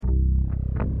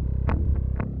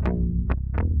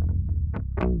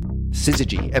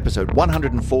Syzygy, episode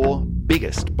 104,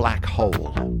 Biggest Black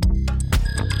Hole.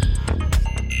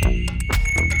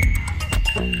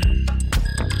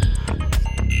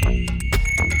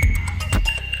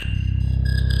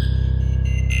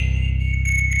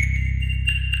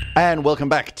 And welcome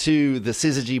back to the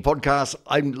Syzygy podcast.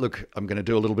 I'm going to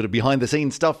do a little bit of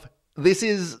behind-the-scenes stuff. This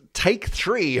is take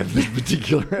 3 of this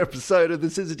particular episode of the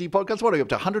Syzygy podcast. What are we up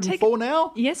to, 104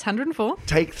 now? Yes, 104.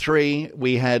 Take 3.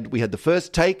 We had the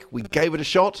first take. We gave it a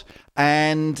shot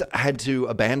and had to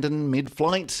abandon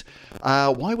mid-flight.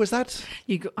 Why was that?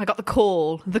 I got the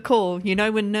call. You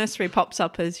know when nursery pops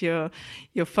up as your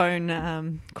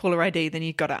phone caller ID, then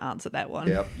you've got to answer that one.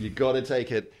 Yep, you got to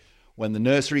take it. When the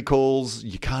nursery calls,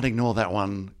 you can't ignore that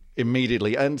one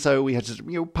immediately. And so we had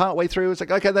to, part way through, it's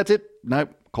like, okay, that's it.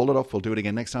 Nope, call it off. We'll do it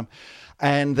again next time.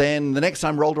 And then the next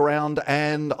time rolled around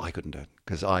and I couldn't do it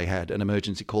because I had an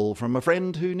emergency call from a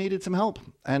friend who needed some help.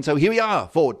 And so here we are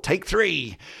for take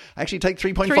 3. Actually, take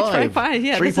 3.5. 3.5,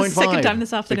 yeah. 3.5. This is the second time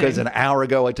this afternoon. Because an hour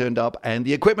ago I turned up and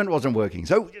the equipment wasn't working.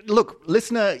 So look,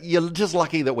 listener, you're just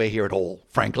lucky that we're here at all,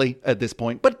 frankly, at this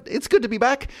point. But it's good to be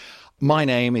back. My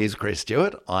name is Chris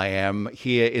Stewart. I am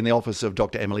here in the office of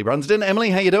Dr. Emily Brunsden.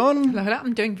 Emily, how you doing? Hello,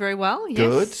 I'm doing very well,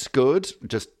 yes. Good.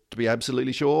 Just to be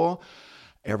absolutely sure,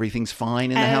 everything's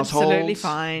fine in the household? Absolutely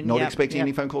fine. Not expecting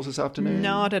any phone calls this afternoon?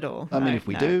 Not at all. I mean, if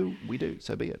we do, we do.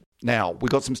 So be it. Now,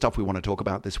 we've got some stuff we want to talk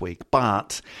about this week.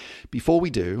 But before we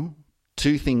do,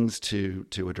 2 things to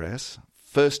address.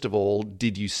 First of all,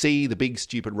 did you see the big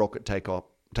stupid rocket take off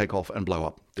and blow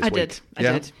up this week? I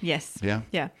did, yes.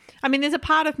 Yeah? I mean, there's a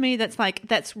part of me that's like,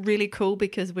 that's really cool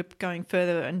because we're going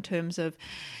further in terms of,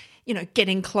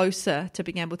 getting closer to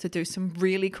being able to do some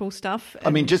really cool stuff. I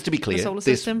mean, just to be clear,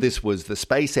 this was the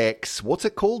SpaceX, what's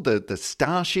it called? The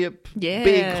Starship,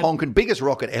 big honking, biggest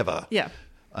rocket ever. Yeah.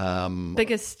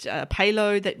 Biggest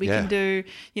payload that we can do.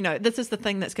 This is the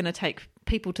thing that's going to take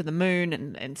people to the moon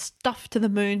and stuff to the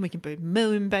moon. We can build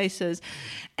moon bases.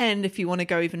 And if you want to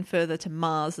go even further to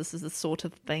Mars, this is the sort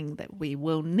of thing that we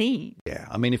will need. Yeah.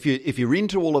 I mean, if you're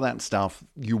into all of that stuff,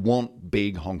 you want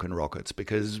big honking rockets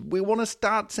because we want to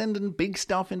start sending big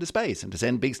stuff into space. And to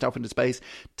send big stuff into space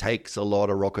takes a lot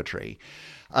of rocketry.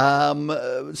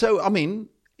 So, I mean,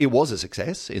 it was a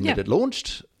success in that it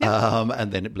launched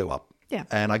and then it blew up. Yeah.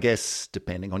 And I guess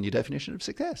depending on your definition of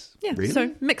success. Yeah. Really?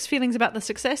 So mixed feelings about the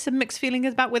success and mixed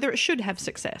feelings about whether it should have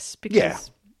success.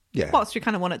 Because whilst we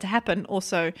kind of want it to happen,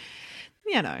 also,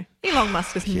 Elon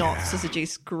Musk is not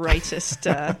Syzygy's greatest.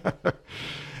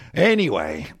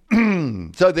 Anyway,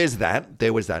 so there's that.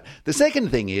 There was that. The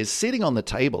second thing is sitting on the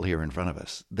table here in front of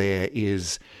us, there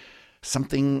is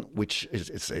something which is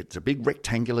it's a big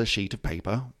rectangular sheet of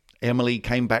paper. Emily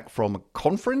came back from a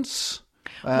conference.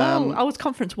 Well, I was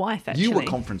conference wife, actually. You were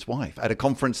conference wife at a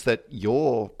conference that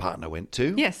your partner went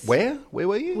to. Yes. Where? Where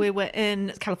were you? We were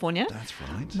in California. That's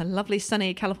right. The lovely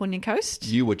sunny Californian coast.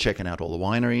 You were checking out all the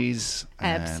wineries.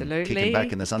 Absolutely. Kicking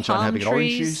back in the sunshine, Palm having an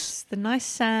orange trees, juice. The nice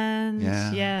sand.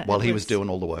 Yeah. While he was doing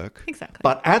all the work. Exactly.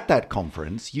 But at that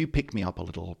conference, you picked me up a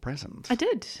little present. I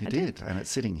did. You did. And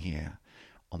it's sitting here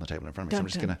on the table in front of me. So I'm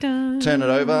just going to turn it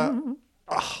over.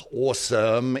 Oh,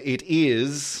 awesome. It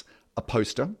is a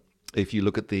poster. If you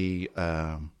look at the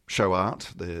show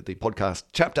art, the podcast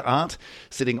chapter art,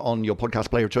 sitting on your podcast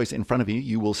player of choice in front of you,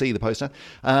 you will see the poster.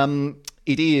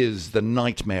 It is The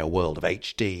Nightmare World of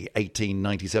HD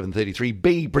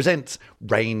 1897-33B presents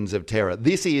Reigns of Terror.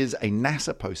 This is a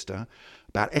NASA poster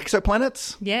about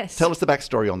exoplanets. Yes. Tell us the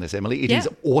backstory on this, Emily. It is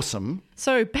awesome.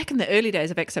 So back in the early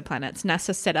days of exoplanets,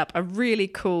 NASA set up a really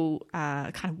cool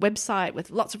kind of website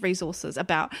with lots of resources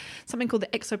about something called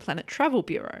the Exoplanet Travel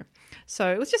Bureau.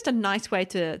 So it was just a nice way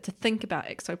to think about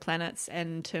exoplanets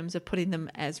in terms of putting them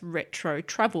as retro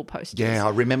travel posters. Yeah, I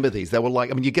remember these. They were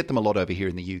like, I mean, you get them a lot over here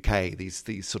in the UK, these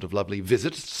sort of lovely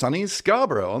visit sunny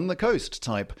Scarborough on the coast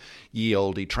type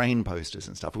ye-olde train posters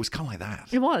and stuff. It was kind of like that.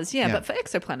 It was, but for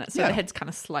exoplanets. So they had kind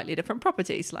of slightly different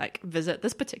properties, like visit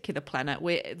this particular planet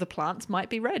where the plants might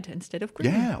be red instead of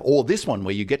green. Yeah, or this one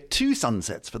where you get 2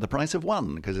 sunsets for the price of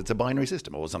 1 because it's a binary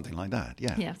system or something like that.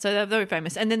 Yeah, so they're very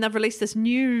famous. And then they've released this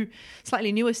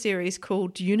slightly newer series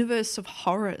called Universe of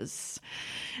Horrors.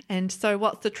 And so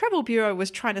what the Travel Bureau was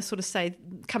trying to sort of say,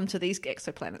 come to these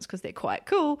exoplanets because they're quite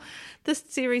cool, this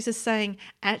series is saying,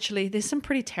 actually, there's some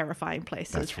pretty terrifying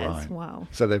places as well.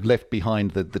 So they've left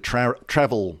behind the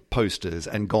travel posters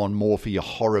and gone more for your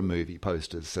horror movie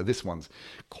posters. So this one's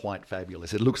quite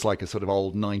fabulous. It looks like a sort of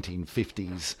old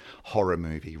 1950s horror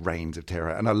movie, Reigns of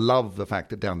Terror. And I love the fact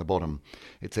that down the bottom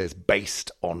it says, based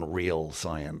on real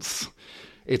science.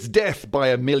 It's death by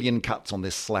a million cuts on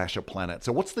this slasher planet.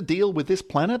 So what's the deal with this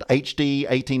planet, HD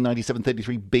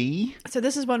 189733b? So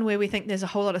this is one where we think there's a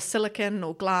whole lot of silicon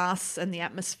or glass in the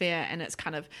atmosphere, and it's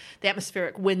kind of the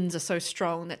atmospheric winds are so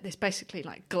strong that there's basically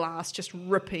like glass just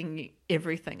ripping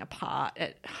everything apart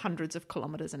at hundreds of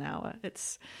kilometers an hour.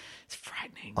 It's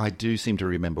frightening. I do seem to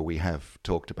remember we have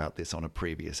talked about this on a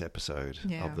previous episode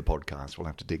of the podcast. We'll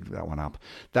have to dig that one up.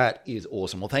 That is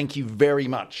awesome. Well, thank you very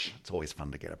much. It's always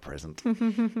fun to get a present.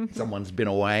 Someone's been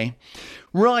away.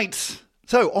 Right.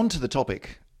 So on to the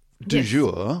topic du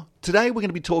jour. Today we're going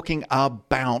to be talking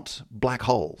about black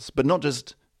holes, but not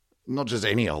just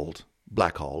any old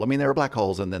black hole. I mean, there are black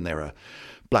holes and then there are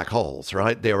black holes,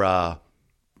 right? There are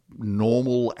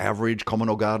normal, average, common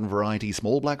or garden variety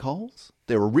small black holes.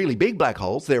 There are really big black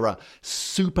holes. There are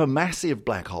supermassive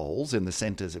black holes in the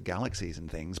centers of galaxies and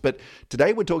things. But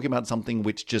today we're talking about something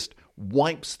which just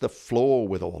wipes the floor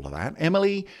with all of that.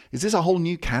 Emily, is this a whole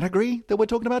new category that we're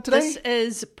talking about today? This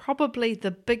is probably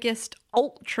the biggest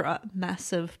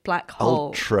ultra-massive black hole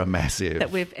ultra-massive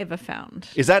that we've ever found.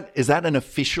 Is that an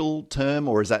official term,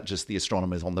 or is that just the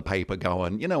astronomers on the paper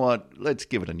going, you know what, let's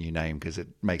give it a new name because it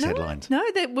makes headlines? No,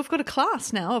 we've got a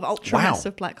class now of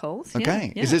ultra-massive black holes.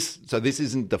 Okay. Yeah. This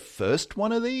isn't the first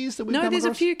one of these that we've come there's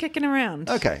across? a few kicking around.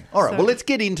 Okay. All right. Well, let's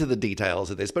get into the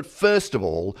details of this. But first of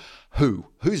all,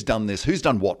 who's done this? Who's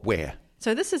done what? Where?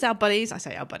 So this is our buddies. I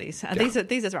say our buddies.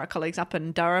 These are our colleagues up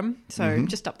in Durham, so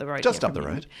just up the road. Just up the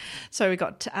road. So we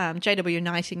got J.W.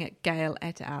 Nightingale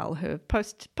et al. Who have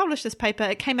published this paper.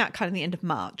 It came out kind of the end of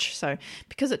March. So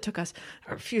because it took us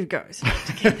a few goes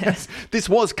to get this. This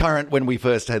was current when we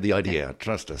first had the idea. Yeah.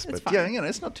 Trust us. But fine.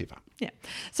 It's not too far. Yeah.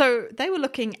 So they were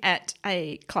looking at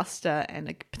a cluster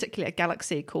and particularly a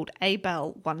galaxy called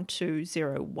Abell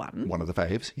 1201. One of the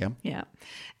faves. Yeah. Yeah.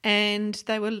 And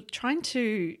they were trying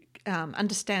to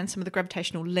understand some of the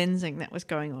gravitational lensing that was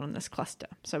going on in this cluster.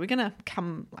 So we're going to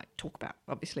talk about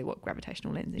obviously what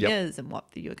gravitational lensing is and what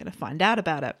you're going to find out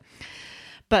about it.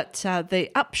 But the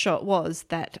upshot was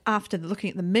that after looking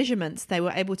at the measurements, they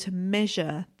were able to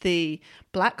measure the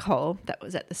black hole that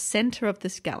was at the center of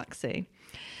this galaxy,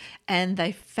 and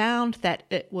they found that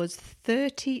it was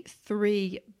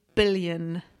 33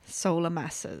 billion solar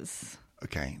masses.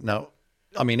 Okay. Now,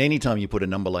 I mean, anytime you put a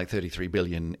number like 33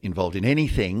 billion involved in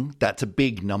anything, that's a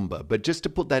big number. But just to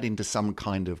put that into some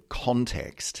kind of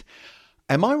context,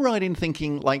 am I right in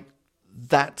thinking like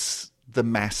that's the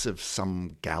mass of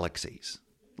some galaxies?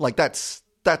 Like that's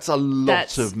a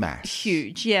lot of mass.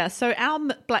 Huge, yeah. So our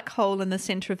black hole in the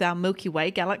center of our Milky Way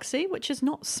galaxy, which is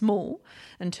not small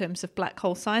in terms of black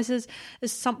hole sizes,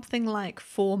 is something like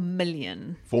 4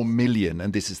 million. 4 million,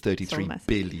 and this is 33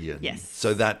 billion. Yes.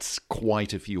 So that's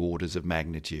quite a few orders of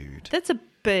magnitude. That's a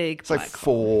big black hole. It's like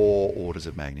 4 orders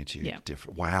of magnitude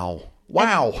different. Wow.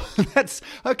 That's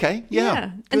okay.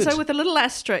 Yeah. And so with a little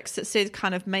asterisk that says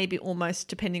kind of maybe almost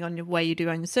depending on the way you do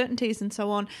uncertainties and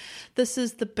so on, this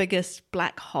is the biggest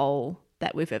black hole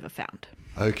that we've ever found.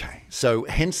 Okay. So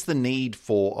hence the need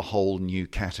for a whole new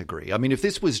category. I mean, if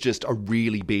this was just a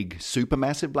really big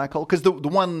supermassive black hole, because the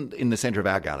one in the center of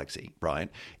our galaxy, right,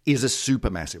 is a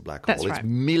supermassive black hole. That's right. It's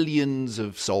millions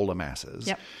of solar masses,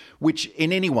 which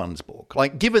in anyone's book,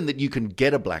 like given that you can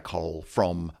get a black hole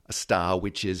from a star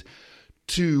which is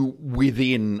to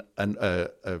within a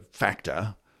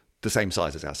factor the same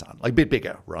size as our sun, like a bit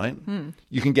bigger, right?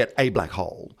 You can get a black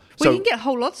hole. Well, you can get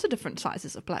whole lots of different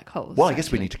sizes of black holes. Well, I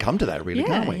guess we need to come to that, really,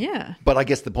 can't we? Yeah. But I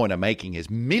guess the point I'm making is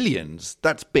millions,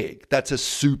 that's big. That's a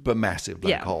super massive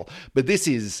black hole. But this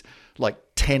is like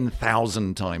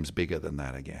 10,000 times bigger than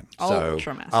that again.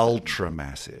 Ultra-massive. Ultra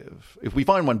massive. If we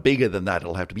find one bigger than that,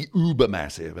 it'll have to be uber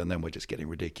massive, and then we're just getting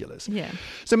ridiculous. Yeah.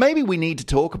 So maybe we need to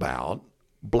talk about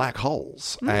black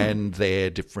holes and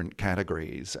their different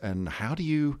categories, and how do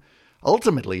you...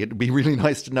 Ultimately, it'd be really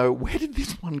nice to know, where did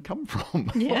this one come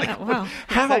from? Yeah, wow.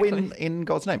 How Exactly. in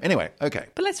God's name? Anyway, okay.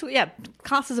 But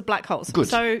classes of black holes. Good.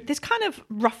 So there's kind of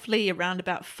roughly around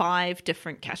about 5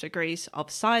 different categories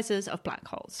of sizes of black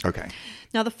holes. Okay.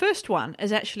 Now, the first one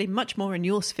is actually much more in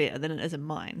your sphere than it is in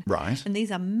mine. Right. And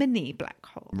these are mini black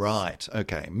holes. Right,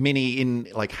 okay. Mini in,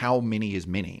 like, how mini is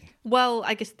mini? Well,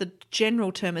 I guess the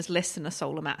general term is less than a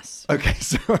solar mass. Okay,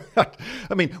 so,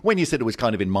 I mean, when you said it was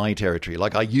kind of in my territory,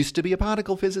 like I used to be a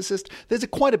particle physicist, there's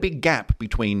quite a big gap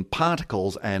between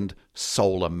particles and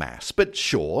solar mass. But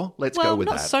sure, let's go with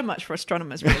that. Well, not so much for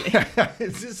astronomers, really.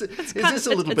 Is this a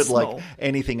little bit like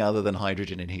anything other than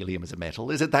hydrogen and helium as a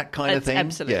metal? Is it that kind of thing?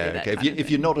 Absolutely. Yeah, that okay. kind of If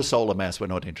thing. you're not a solar mass, we're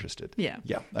not interested. Yeah.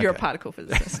 Okay. You're a particle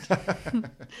physicist.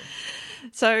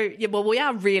 So, yeah, well, we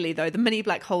are really, though. The mini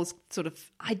black holes sort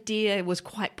of idea was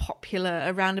quite popular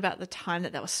around about the time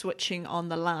that they were switching on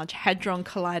the Large Hadron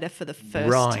Collider for the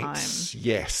first time.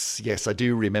 Yes, I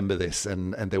do remember this.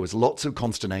 And there was lots of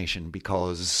consternation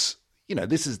because,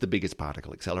 this is the biggest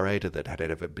particle accelerator that had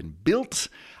ever been built.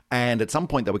 And at some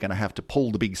point, they were going to have to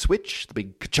pull the big switch, the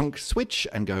big ka-chunk switch,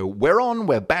 and go,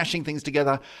 we're bashing things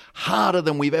together harder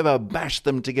than we've ever bashed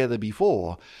them together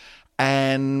before.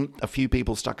 And a few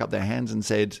people stuck up their hands and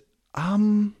said,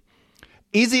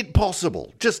 is it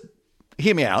possible, just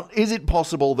hear me out, is it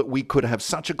possible that we could have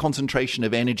such a concentration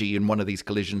of energy in one of these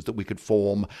collisions that we could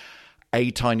form a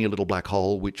tiny little black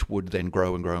hole which would then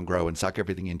grow and grow and grow and suck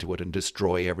everything into it and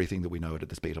destroy everything that we know at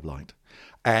the speed of light?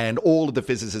 And all of the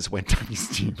physicists went, don't be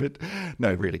stupid.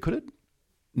 No, really, could it?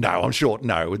 No, I'm sure.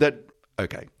 No.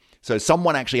 Okay. So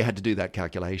someone actually had to do that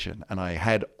calculation. And I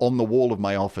had on the wall of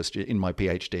my office in my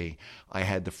PhD, I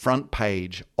had the front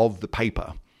page of the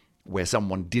paper where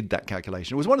someone did that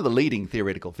calculation. It was one of the leading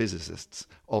theoretical physicists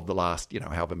of the last,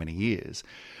 however many years,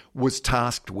 was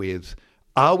tasked with,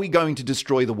 are we going to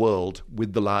destroy the world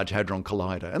with the Large Hadron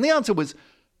Collider? And the answer was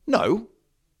no,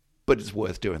 but it's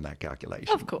worth doing that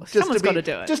calculation. Of course, someone's got to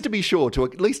do it. Just to be sure, to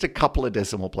at least a couple of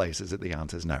decimal places that the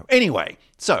answer is no. Anyway,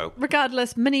 so...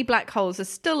 regardless, mini black holes are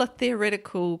still a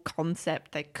theoretical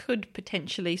concept. They could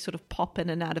potentially sort of pop in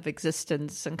and out of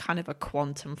existence in kind of a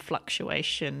quantum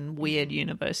fluctuation, weird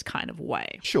universe kind of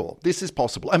way. Sure, this is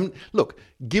possible. Look,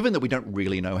 given that we don't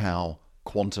really know how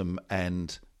quantum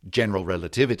and general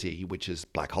relativity, which is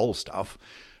black hole stuff,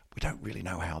 we don't really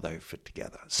know how they fit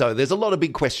together. So there's a lot of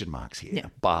big question marks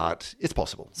here, but it's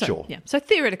possible, sure. Yeah. So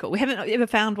theoretical. We haven't ever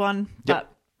found one,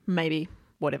 but maybe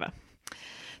whatever.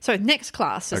 So next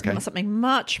class is something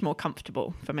much more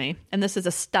comfortable for me, and this is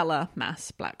a stellar mass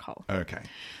black hole. Okay.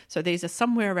 So these are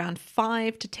somewhere around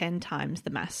 5 to 10 times the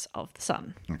mass of the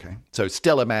sun. Okay. So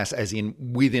stellar mass as in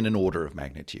within an order of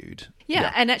magnitude.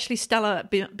 Yeah. And actually stellar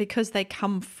because they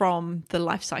come from the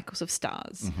life cycles of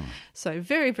stars. Mm-hmm. So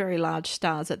very, very large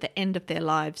stars at the end of their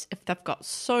lives, if they've got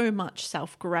so much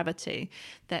self-gravity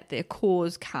that their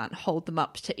cores can't hold them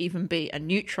up to even be a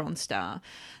neutron star,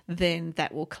 then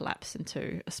that will collapse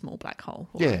into a small black hole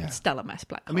or a stellar mass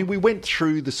black hole. I mean, we went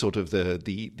through the sort of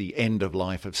the end of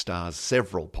life of stars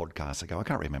several podcasts ago. I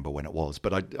can't remember when it was,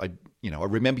 but I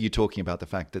remember you talking about the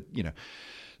fact that,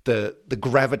 the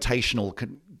gravitational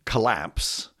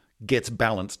collapse gets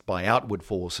balanced by outward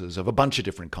forces of a bunch of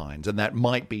different kinds. And that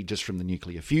might be just from the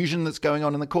nuclear fusion that's going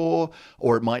on in the core,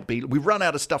 or it might be we've run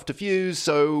out of stuff to fuse,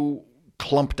 so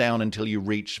clump down until you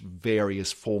reach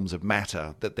various forms of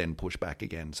matter that then push back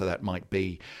again. So that might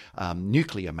be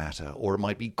nuclear matter, or it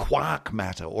might be quark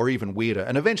matter, or even weirder.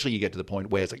 And eventually you get to the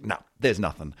point where it's like, no, there's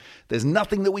nothing. There's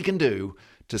nothing that we can do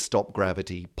to stop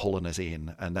gravity pulling us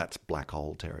in, and that's black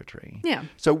hole territory. Yeah.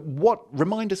 So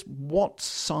remind us, what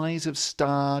size of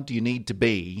star do you need to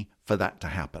be for that to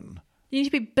happen? You need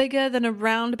to be bigger than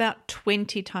around about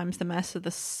 20 times the mass of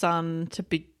the sun to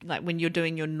be like when you're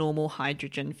doing your normal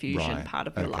hydrogen fusion part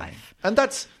of your life. And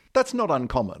that's not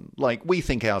uncommon. Like, we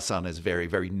think our sun is very,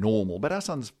 very normal, but our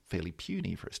sun's fairly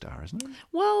puny for a star, isn't it?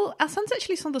 Well, our sun's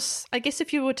actually on the, I guess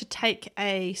if you were to take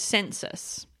a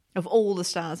census of all the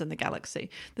stars in the galaxy,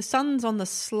 the sun's on the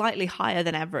slightly higher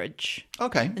than average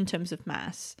in terms of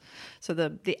mass. So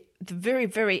the very,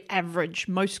 very average,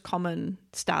 most common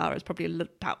star is probably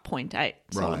about 0.8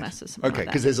 solar mass or something like that.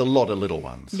 Because there's a lot of little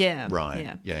ones. Yeah.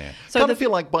 Right. Yeah. So I kind of feel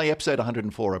like by episode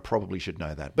 104, I probably should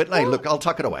know that. But hey, look, I'll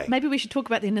tuck it away. Maybe we should talk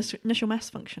about the initial mass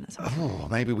function or something. Oh,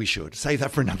 maybe we should. Save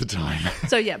that for another time.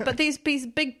 So yeah, but these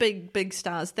big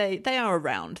stars, they are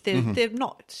around. They're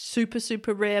not super,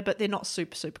 super rare, but they're not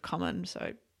super, super common.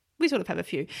 So we sort of have a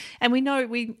few. And we know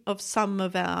of some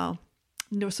of our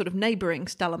sort of neighbouring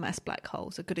stellar mass black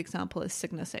holes. A good example is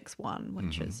Cygnus X1,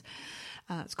 which is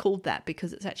it's called that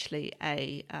because it's actually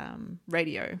a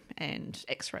radio and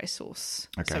X-ray source.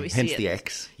 Okay, so we hence see the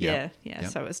X. Yeah.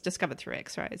 So it's discovered through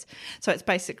X-rays. So it's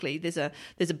basically there's a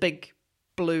big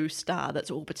blue star that's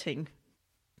orbiting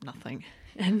nothing.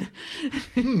 And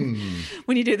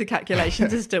when you do the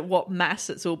calculations as to what mass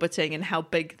it's orbiting and how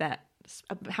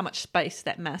much space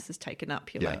that mass has taken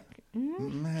up, you're like,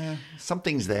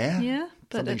 something's there. Yeah,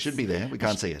 but something should be there. We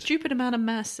can't see it. Stupid amount of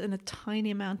mass in a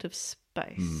tiny amount of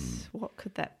space. What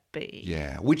could that be?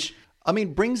 Yeah, which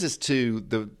brings us to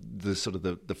the sort of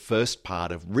the first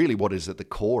part of really what is at the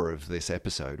core of this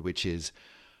episode, which is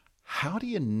how do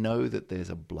you know that there's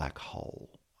a black hole?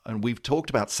 And we've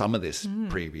talked about some of this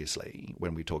previously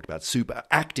when we talked about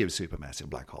active supermassive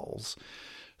black holes.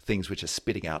 Things which are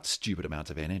spitting out stupid amounts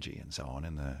of energy and so on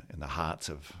in the hearts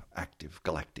of active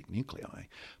galactic nuclei.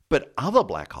 But other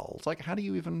black holes, like how do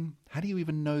you even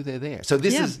know they're there? So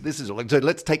this is like, so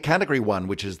let's take category 1,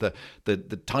 which is the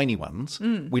tiny ones.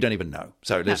 We don't even know.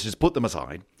 So let's just put them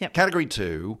aside. Yep. Category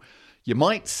 2, you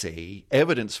might see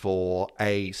evidence for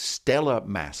a stellar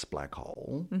mass black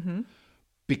hole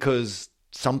because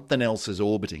something else is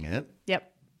orbiting it.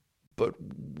 Yep. But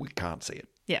we can't see it.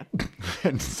 Yeah.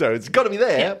 And so it's got to be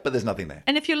there, but there's nothing there.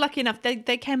 And if you're lucky enough, they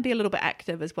can be a little bit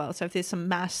active as well. So if there's some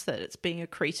mass that it's being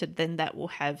accreted, then that will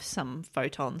have some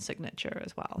photon signature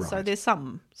as well. Right. So there's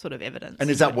some sort of evidence. And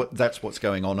is that's what's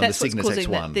going on the Cygnus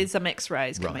X1? There's some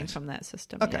X-rays coming from that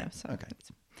system. Okay. Yeah, so okay.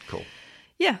 Cool.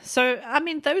 Yeah, so I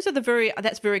mean, those are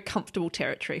that's very comfortable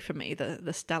territory for me,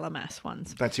 the stellar mass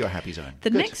ones. That's your happy zone.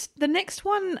 The next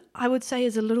one I would say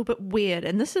is a little bit weird,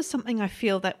 and this is something I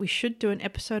feel that we should do an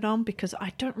episode on because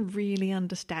I don't really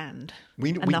understand.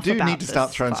 We do need to start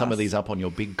throwing some of these up on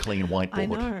your big clean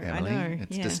whiteboard, Emily. I know.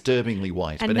 It's disturbingly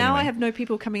white. And but now anyway. I have no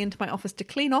people coming into my office to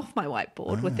clean off my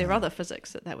whiteboard with their other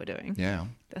physics that they were doing. Yeah.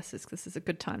 This is a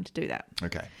good time to do that.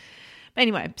 Okay.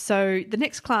 Anyway, so the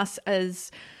next class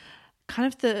is kind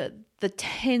of the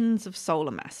tens of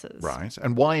solar masses. Right.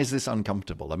 And why is this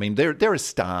uncomfortable? I mean, there are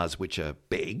stars which are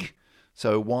big.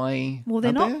 So why? Well,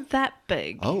 they're not that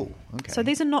big. Oh, okay. So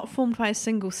these are not formed by a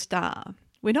single star.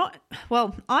 I'm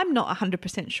not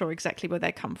 100% sure exactly where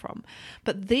they come from.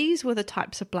 But these were the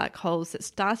types of black holes that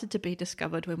started to be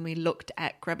discovered when we looked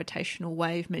at gravitational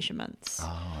wave measurements.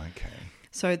 Oh, okay.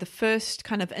 So the first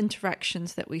kind of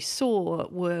interactions that we saw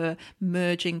were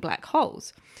merging black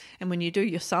holes. And when you do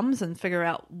your sums and figure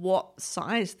out what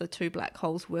size the two black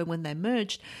holes were when they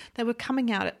merged, they were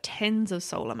coming out at tens of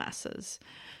solar masses,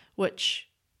 which,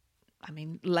 I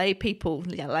mean, lay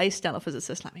stellar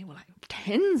physicists like me were like,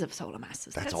 tens of solar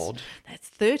masses. That's odd. That's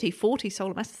 30, 40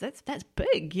 solar masses. That's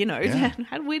big, you know. Yeah.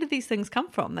 Where did these things come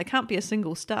from? They can't be a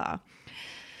single star.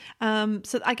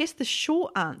 So I guess the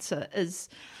short answer is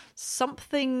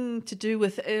something to do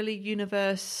with early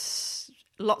universe,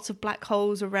 lots of black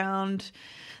holes around.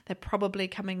 They're probably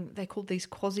they called these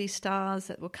quasi-stars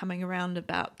that were coming around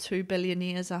about 2 billion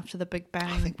years after the Big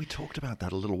Bang. I think we talked about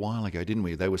that a little while ago, didn't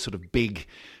we? They were sort of big,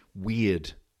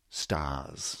 weird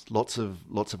stars, lots of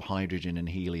hydrogen and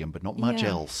helium, but not much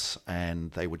else.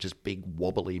 And they were just big,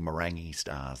 wobbly, meringue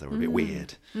stars. They were a bit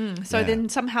weird. So then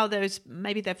somehow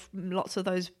maybe lots of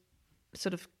those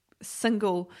sort of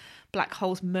single black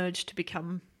holes merged to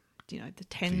become, the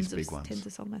tens of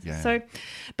solar masses. Yeah. So,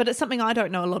 but it's something I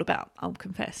don't know a lot about, I'll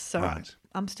confess. So right.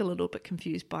 I'm still a little bit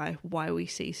confused by why we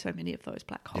see so many of those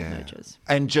black hole mergers.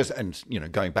 And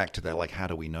going back to that, like, how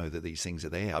do we know that these things are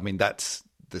there? I mean, that's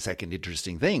the second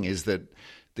interesting thing, is that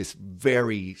this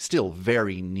still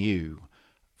very new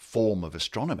form of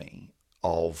astronomy,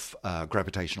 of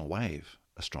gravitational wave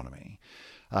astronomy,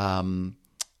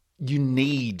 you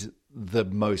need the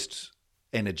most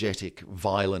energetic,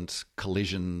 violent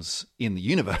collisions in the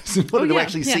universe in order to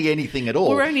actually see anything at all.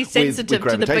 We're only sensitive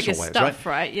to the biggest waves, stuff,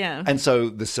 right? Yeah. And so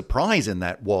the surprise in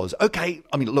that was, okay,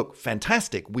 I mean, look,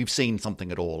 fantastic. We've seen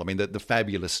something at all. I mean, the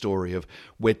fabulous story of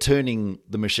we're turning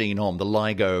the machine on, the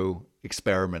LIGO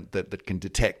experiment that can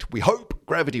detect, we hope,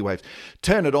 gravity waves.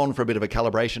 Turn it on for a bit of a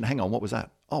calibration. Hang on, what was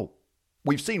that? Oh,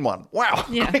 we've seen one. Wow.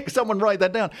 Yeah. Quick, someone write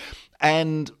that down.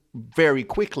 And very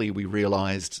quickly we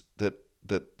realized that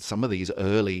some of these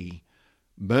early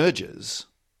mergers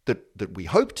that we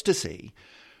hoped to see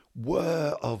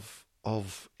were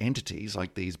of entities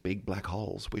like these big black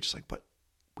holes, which, like, but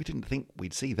we didn't think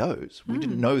we'd see those. We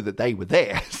didn't know that they were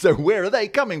there. So where are they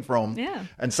coming from? Yeah.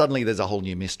 And suddenly there's a whole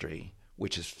new mystery,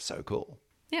 which is so cool.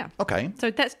 Yeah. Okay.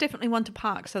 So that's definitely one to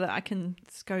park so that I can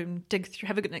go and dig through,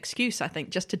 have a good excuse, I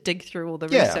think, just to dig through all the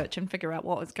research and figure out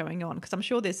what was going on. Because I'm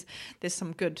sure there's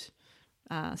some good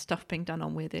stuff being done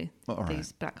on where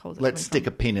these black holes are. Let's stick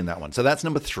a pin in that one. So that's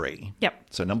number 3. Yep.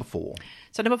 So number 4.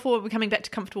 So number 4, we're coming back to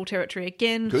comfortable territory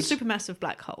again. Good. Supermassive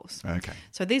black holes. Okay.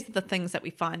 So these are the things that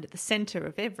we find at the center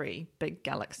of every big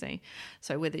galaxy.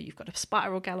 So whether you've got a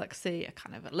spiral galaxy, a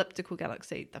kind of elliptical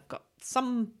galaxy, they've got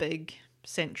some big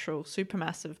central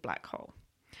supermassive black hole.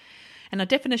 And our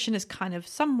definition is kind of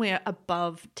somewhere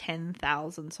above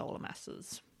 10,000 solar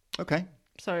masses. Okay.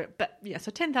 So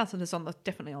 10,000 is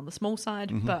definitely on the small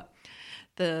side, but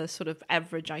the sort of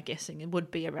average, I guessing, it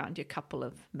would be around your couple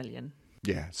of million.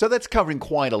 Yeah. So that's covering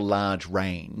quite a large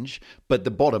range, but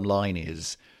the bottom line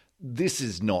is this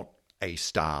is not a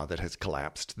star that has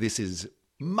collapsed. This is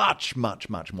much, much,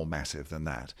 much more massive than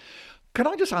that. Can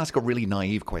I just ask a really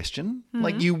naive question?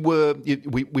 Like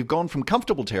we've gone from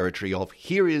comfortable territory of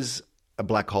here is a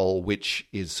black hole which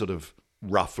is sort of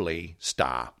roughly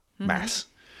star mass.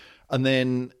 And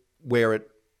then we're at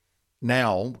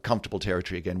now comfortable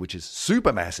territory again, which is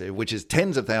supermassive, which is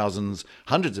tens of thousands,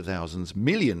 hundreds of thousands,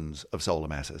 millions of solar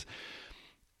masses.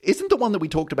 Isn't the one that we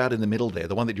talked about in the middle there,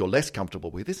 the one that you're less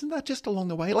comfortable with, isn't that just along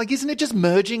the way? Like, isn't it just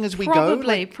merging as we go?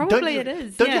 Like, probably it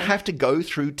is. Don't you have to go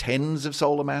through tens of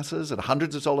solar masses and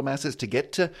hundreds of solar masses to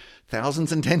get to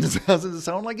thousands and tens of thousands and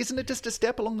so on? Like, isn't it just a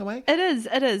step along the way? It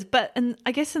is. But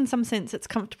I guess in some sense it's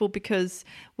comfortable because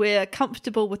we're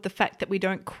comfortable with the fact that we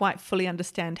don't quite fully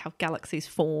understand how galaxies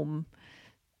form,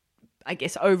 I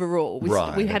guess, overall.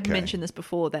 We had mentioned this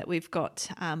before, that we've got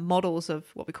models of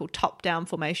what we call top-down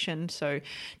formation. So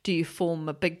do you form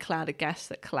a big cloud of gas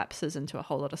that collapses into a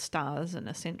whole lot of stars in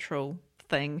a central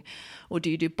thing? Or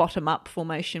do you do bottom-up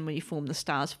formation where you form the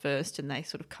stars first and they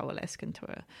sort of coalesce into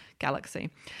a galaxy?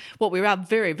 What we are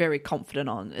very, very confident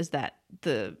on is that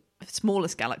the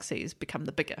smallest galaxies become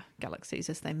the bigger galaxies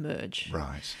as they merge.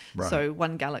 Right. So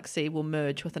one galaxy will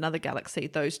merge with another galaxy.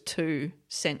 Those two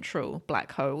central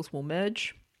black holes will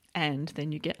merge, and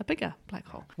then you get a bigger black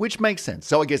hole. Which makes sense.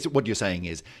 So I guess what you're saying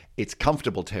is it's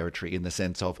comfortable territory in the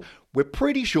sense of we're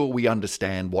pretty sure we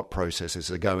understand what processes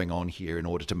are going on here in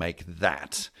order to make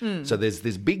that. So there's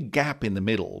this big gap in the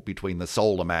middle between the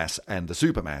solar mass and the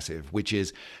supermassive, which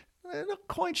is we're not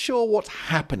quite sure what's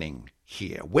happening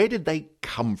here. Where did they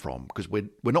come from? Because we're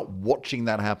not watching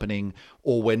that happening,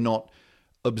 or we're not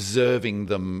observing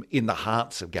them in the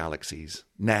hearts of galaxies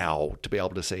now to be able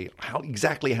to see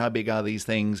exactly how big are these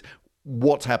things,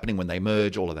 what's happening when they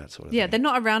merge, all of that sort of thing. Yeah, they're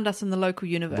not around us in the local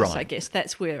universe, right. I guess.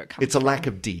 That's where it comes from. It's a lack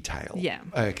of detail. Yeah.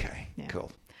 Okay, yeah.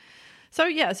 Cool. So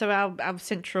our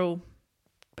central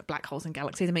black holes and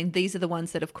galaxies, I mean, these are the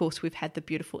ones that, of course, we've had the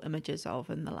beautiful images of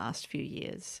in the last few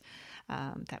years.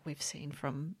 That we've seen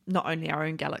from not only our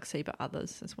own galaxy but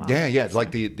others as well. Yeah, it's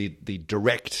like the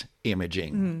direct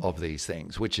imaging of these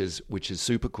things, which is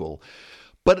super cool.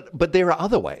 But there are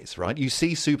other ways, right? You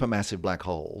see supermassive black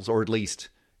holes, or at least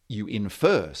you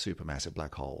infer supermassive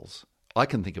black holes. I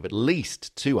can think of at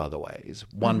least two other ways.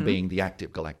 One being the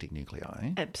active galactic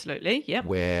nuclei. Absolutely, yeah.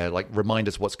 Where, remind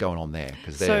us what's going on there,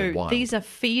 because they're wild. These are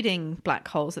feeding black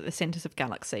holes at the centres of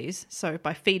galaxies. So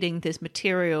by feeding, there's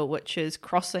material which is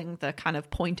crossing the kind of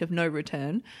point of no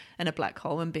return in a black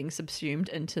hole and being subsumed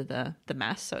into the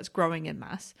mass. So it's growing in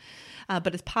mass.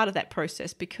 But as part of that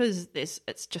process, because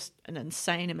it's just an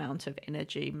insane amount of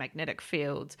energy, magnetic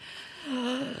fields.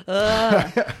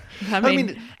 I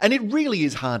mean, and it really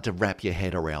is hard to wrap your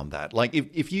head around that. Like,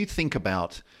 if you think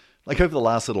about, over the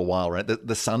last little while, right,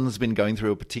 the sun's been going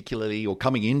through a particularly, or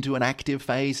coming into an active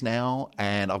phase now,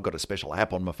 and I've got a special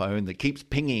app on my phone that keeps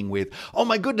pinging with, oh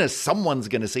my goodness, someone's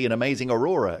going to see an amazing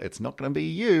aurora. It's not going to be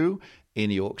you in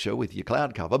Yorkshire with your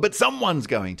cloud cover, but someone's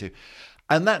going to.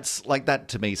 And that's that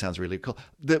to me sounds really cool.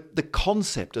 The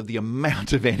concept of the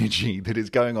amount of energy that is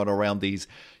going on around these,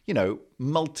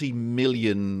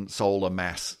 multi-million solar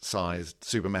mass-sized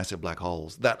supermassive black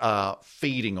holes that are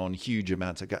feeding on huge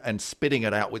amounts of and spitting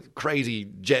it out with crazy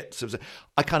jets.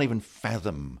 I can't even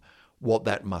fathom what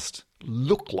that must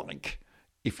look like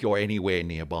if you're anywhere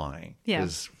nearby.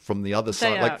 Because from the other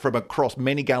side, from across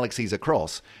many galaxies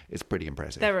across, it's pretty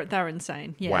impressive. They're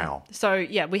insane. Yeah. Wow. So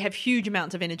we have huge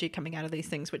amounts of energy coming out of these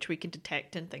things, which we can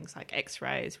detect in things like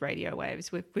X-rays, radio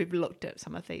waves. We've looked at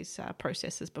some of these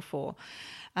processes before.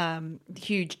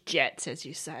 Huge jets, as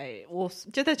you say. Awesome.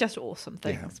 They're just awesome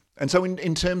things. Yeah. And so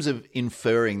in terms of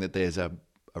inferring that there's a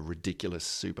ridiculous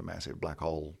supermassive black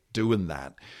hole doing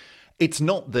that, it's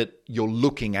not that you're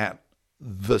looking at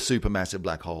the supermassive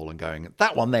black hole and going,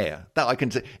 that one there, that I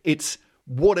can see. It's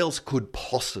what else could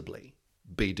possibly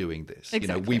be doing this?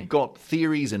 Exactly. We've got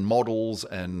theories and models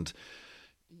and,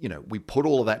 we put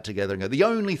all of that together and go, the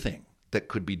only thing that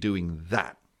could be doing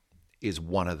that is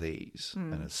one of these,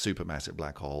 and a supermassive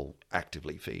black hole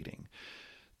actively feeding.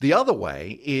 The other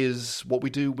way is what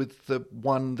we do with the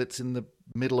one that's in the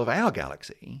middle of our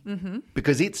galaxy,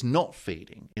 because it's not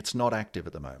feeding. It's not active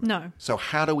at the moment. No. So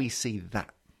how do we see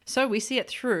that? So we see it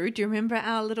through. Do you remember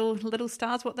our little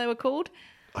stars, what they were called?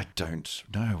 I don't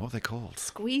know. What are they called?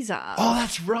 Squeezars. Oh,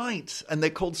 that's right. And they're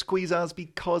called squeezars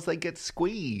because they get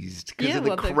squeezed because of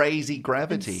the crazy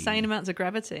gravity. Insane amounts of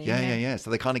gravity. Yeah. So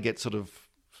they kind of get sort of,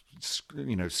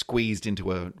 squeezed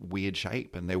into a weird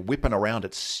shape and they're whipping around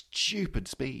at stupid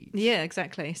speeds. Yeah,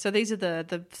 exactly. So these are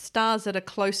the stars that are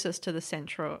closest to the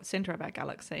center of our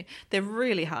galaxy. They're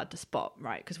really hard to spot,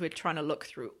 right? Because we're trying to look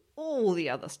through all the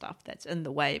other stuff that's in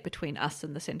the way between us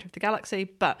and the center of the galaxy.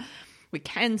 But we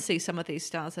can see some of these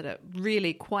stars that are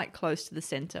really quite close to the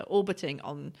center, orbiting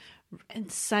on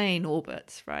insane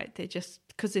orbits, right? They're just,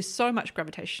 because there's so much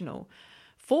gravitational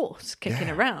force kicking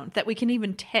around that we can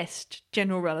even test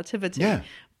general relativity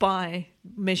by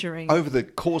measuring over the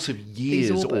course of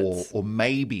years orbits. or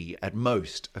maybe at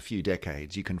most a few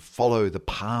decades, you can follow the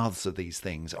paths of these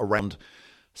things around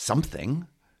something.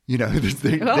 You know,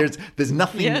 there's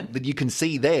nothing that you can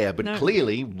see there, but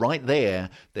clearly right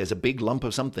there's a big lump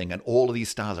of something, and all of these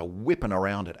stars are whipping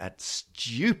around it at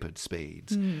stupid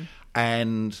speeds.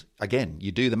 And again,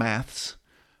 you do the maths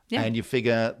and you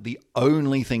figure the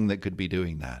only thing that could be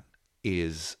doing that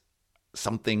is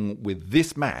something with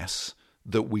this mass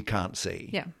that we can't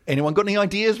see. Yeah. Anyone got any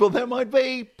ideas what that might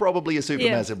be? Probably a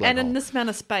supermassive black hole. And in this amount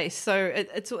of space. So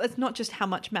it's not just how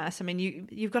much mass. I mean,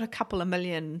 you've got a couple of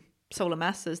million solar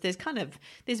masses. There's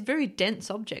very dense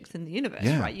objects in the universe,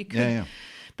 right? You could,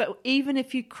 but even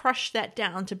if you crush that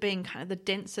down to being kind of the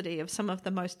density of some of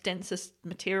the most densest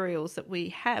materials that we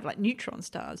have, like neutron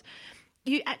stars,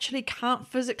 you actually can't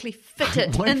physically fit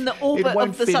it in the orbit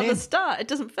of this other star. It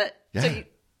doesn't fit.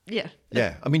 Yeah.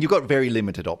 So I mean, you've got very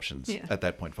limited options at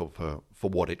that point for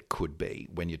what it could be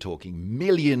when you're talking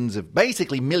millions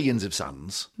of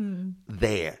suns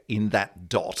there in that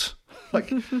dot.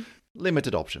 Like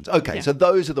limited options. Okay, so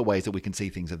those are the ways that we can see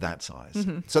things of that size.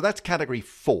 So that's category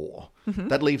 4.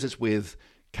 That leaves us with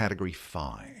category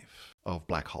 5 of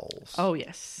black holes. Oh,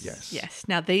 yes.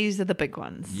 Now, these are the big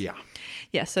ones.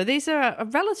 Yeah. So these are a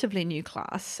relatively new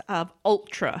class of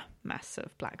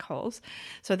ultra-massive black holes.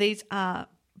 So these are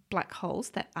black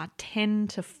holes that are 10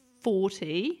 to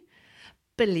 40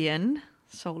 billion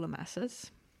solar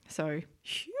masses. So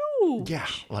huge. Yeah,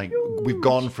 like we've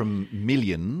gone from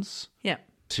millions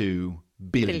to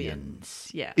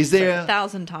billions. Yeah. Is there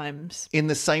 1,000 times? In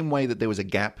the same way that there was a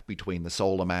gap between the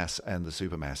solar mass and the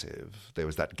supermassive, there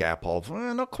was that gap of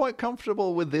not quite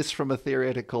comfortable with this from a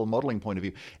theoretical modeling point of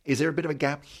view. Is there a bit of a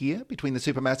gap here between the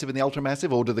supermassive and the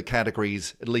ultramassive, or do the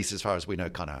categories, at least as far as we know,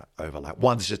 kind of overlap?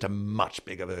 One's just a much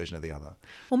bigger version of the other.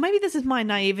 Well, maybe this is my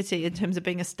naivety in terms of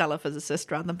being a stellar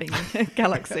physicist rather than being a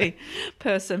galaxy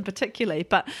person particularly.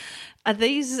 But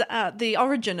the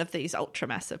origin of these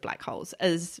ultramassive black holes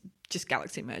is just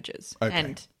galaxy mergers. Okay.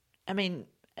 And I mean,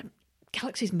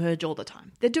 galaxies merge all the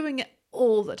time. They're doing it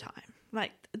all the time.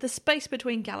 Like the space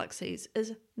between galaxies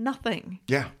is nothing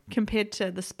compared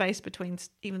to the space between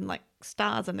even like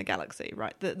stars in the galaxy,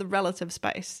 right? The relative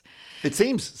space. It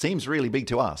seems really big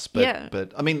to us,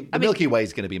 but I mean, the Milky Way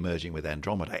is going to be merging with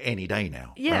Andromeda any day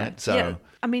now, right? So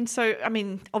I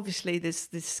mean, obviously there's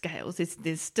scales,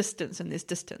 there's distance and there's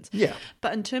distance. Yeah.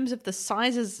 But in terms of the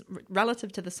sizes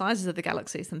relative to the sizes of the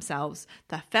galaxies themselves,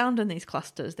 they're found in these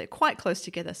clusters. They're quite close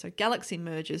together, so galaxy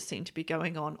mergers seem to be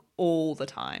going on all the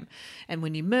time. And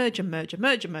when you merge,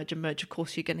 of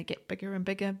course, you're going to get bigger and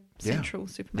bigger central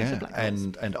supermassive black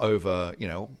holes. And over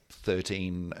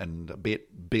 13 and a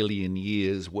bit billion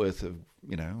years worth of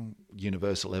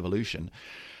universal evolution,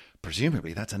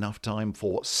 presumably that's enough time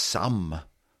for some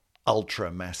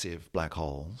ultra-massive black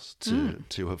holes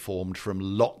to have formed from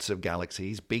lots of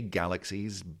galaxies, big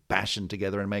galaxies, bashing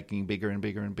together and making bigger and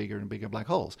bigger and bigger and bigger black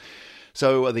holes.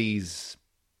 So are these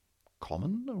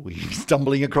common? Are we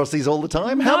stumbling across these all the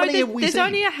time? How many have we seen? There's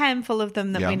only a handful of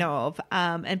them that we know of,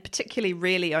 and particularly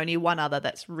really only one other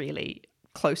that's really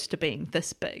close to being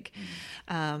this big.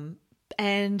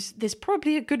 And there's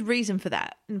probably a good reason for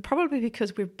that, and probably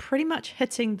because we're pretty much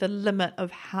hitting the limit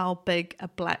of how big a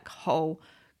black hole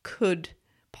could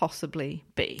possibly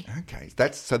be. Okay,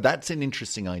 that's an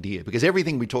interesting idea, because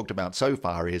everything we talked about so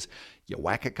far is you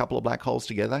whack a couple of black holes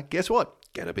together, guess what?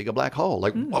 Get a bigger black hole.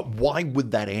 Like, why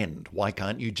would that end? Why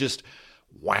can't you just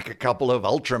whack a couple of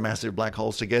ultramassive black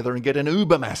holes together and get an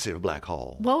ubermassive black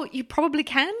hole? Well, you probably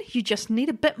can. You just need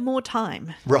a bit more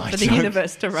time for the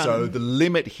universe to run. So the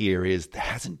limit here is there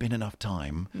hasn't been enough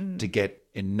time to get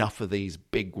enough of these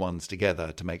big ones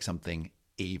together to make something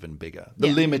even bigger. The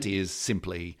limit is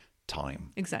simply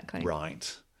time. Exactly.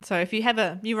 Right. So if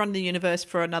you run the universe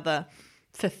for another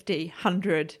 50,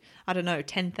 100,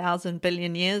 10,000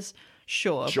 billion years,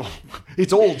 sure.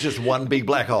 It's all just one big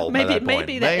black hole by that point.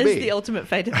 Maybe that is the ultimate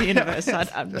fate of the universe. I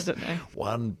don't know.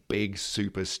 One big,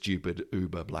 super stupid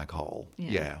uber black hole.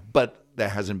 Yeah. But there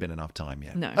hasn't been enough time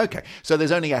yet. No. Okay. So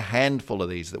there's only a handful of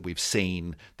these that we've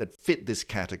seen that fit this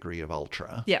category of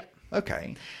ultra. Yeah.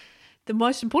 Okay. The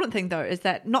most important thing, though, is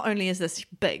that not only is this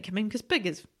big, I mean, because big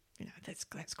is, that's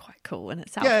quite cool in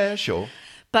itself. Yeah, sure.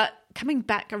 But coming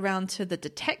back around to the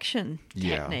detection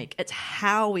technique, it's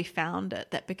how we found it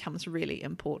that becomes really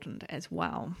important as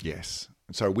well. Yes.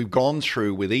 So we've gone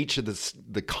through with each of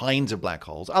the kinds of black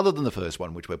holes, other than the first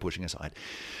one, which we're pushing aside,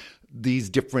 these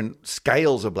different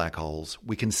scales of black holes.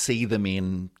 We can see them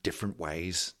in different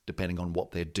ways depending on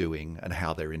what they're doing and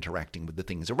how they're interacting with the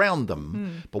things around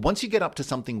them. But once you get up to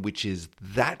something which is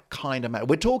that kind of mass,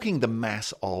 we're talking the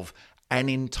mass of an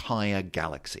entire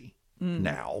galaxy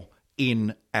now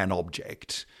in an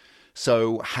object.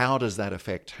 So how does that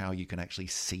affect how you can actually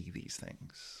see these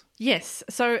things? Yes,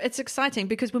 so it's exciting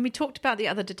because when we talked about the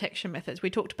other detection methods,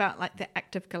 we talked about like the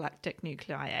active galactic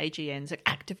nuclei, AGNs, like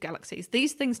active galaxies.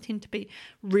 These things tend to be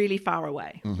really far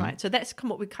away, right? So that's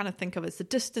what we kind of think of as the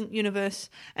distant universe.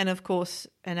 And of course,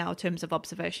 in our terms of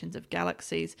observations of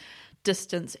galaxies,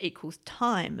 distance equals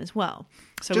time as well.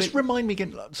 So just remind me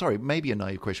again, sorry, maybe a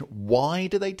naive question. Why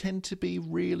do they tend to be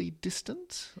really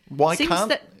distant? Why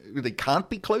they can't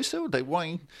be closer?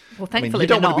 Why? Well, thankfully, you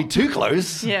don't want to be too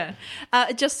close. Yeah.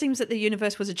 It just seems that the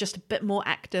universe was just a bit more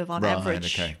active on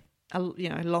average. Okay. A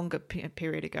longer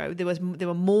period ago. There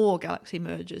were more galaxy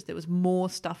mergers. There was more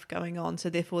stuff going on.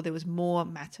 So therefore, there was more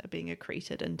matter being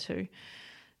accreted into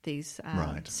these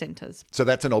centers. So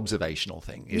that's an observational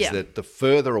thing, is that the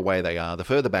further away they are, the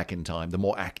further back in time, the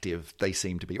more active they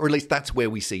seem to be. Or at least that's where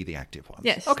we see the active ones.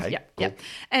 Yes. Okay. Yeah. Cool. Yeah.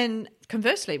 And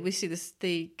conversely, we see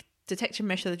the detection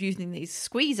method of using these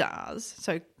quasars,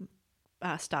 so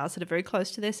stars that are very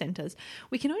close to their centers.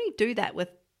 We can only do that with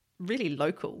really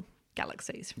local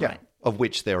galaxies, right? Yeah, of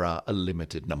which there are a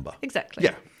limited number. Exactly.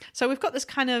 Yeah. So we've got this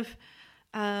kind of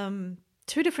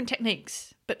two different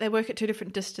techniques, but they work at two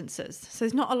different distances. So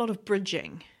there's not a lot of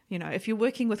bridging. If you're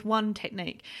working with one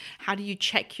technique, how do you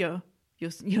check your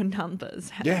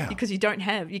numbers? Yeah. Because you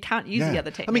can't use the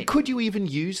other technique. I mean, could you even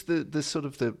use the sort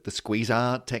of the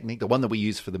Quasar technique, the one that we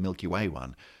use for the Milky Way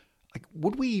one? Like,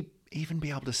 would we even be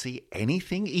able to see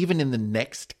anything, even in the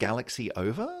next galaxy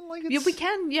over? Yeah, we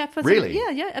can. Yeah, really?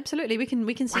 Yeah, absolutely. We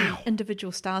can see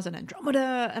individual stars in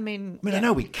Andromeda. I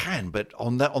know we can, but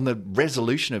on the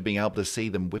resolution of being able to see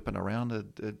them whipping around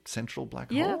a central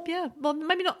black hole. Yeah. Well,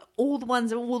 maybe not all the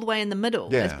ones all the way in the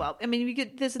middle as well. I mean, you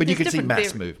could see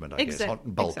mass movement, I guess,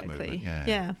 bulk movement.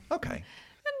 Yeah. Okay.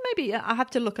 Maybe I have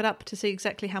to look it up to see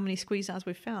exactly how many quasars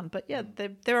we've found. But yeah,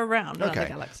 they're around other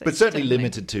galaxies. But certainly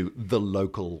limited to the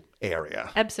local area.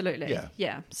 Absolutely.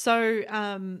 Yeah. So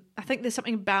I think there's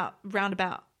something round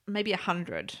about maybe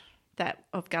 100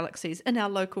 of galaxies in our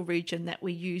local region that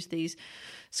we use these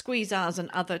quasars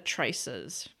and other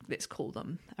tracers, let's call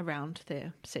them, around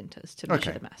their centers to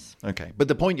measure the mass. Okay. But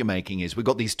the point you're making is we've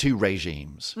got these two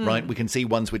regimes, right? We can see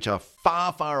ones which are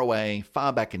far, far away,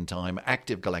 far back in time,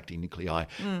 active galactic nuclei,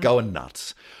 going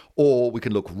nuts. Or we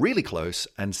can look really close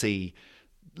and see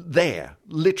there,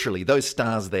 literally, those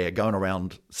stars there going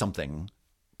around something.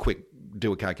 Quick,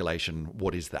 do a calculation.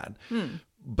 What is that?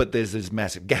 But there's this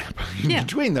massive gap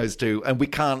between those two, and we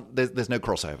can't. There's no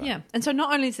crossover. Yeah, and so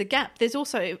not only is the gap, there's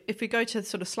also, if we go to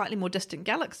sort of slightly more distant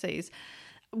galaxies,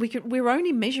 we're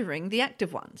only measuring the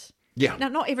active ones. Yeah. Now,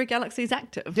 not every galaxy is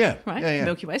active. Yeah. Right. Yeah.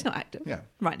 Milky Way is not active.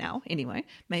 Right now, anyway.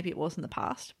 Maybe it was in the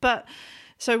past, but.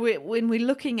 So when we're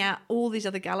looking at all these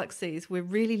other galaxies, we're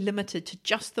really limited to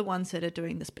just the ones that are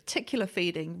doing this particular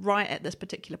feeding right at this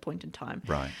particular point in time.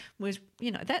 Right. Whereas,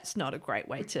 that's not a great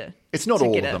way to It's not to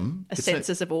all get of them. A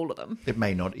census of all of them. It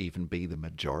may not even be the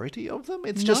majority of them.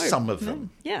 It's just some of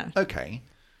them. Yeah. Okay.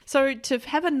 So to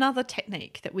have another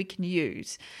technique that we can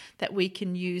use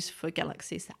for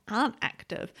galaxies that aren't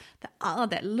active, that are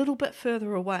that little bit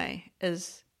further away,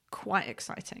 is quite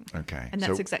exciting. Okay. And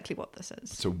that's exactly what this is.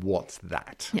 So what's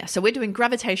that? Yeah, so we're doing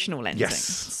gravitational lensing. Yes.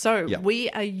 So we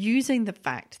are using the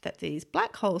fact that these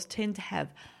black holes tend to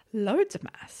have loads of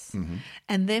mass,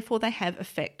 and therefore they have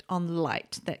effect on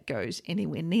light that goes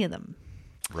anywhere near them.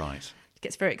 Right. It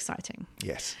gets very exciting.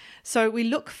 Yes. So we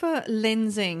look for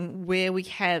lensing where we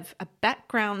have a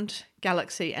background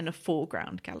galaxy and a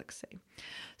foreground galaxy.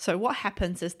 So what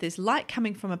happens is there's light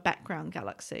coming from a background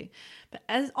galaxy, but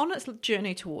as on its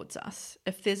journey towards us,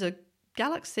 if there's a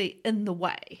galaxy in the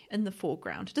way, in the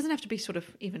foreground, it doesn't have to be sort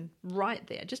of even right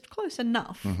there, just close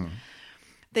enough,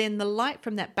 then the light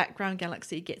from that background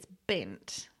galaxy gets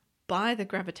bent by the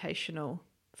gravitational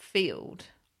field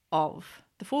of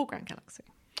the foreground galaxy.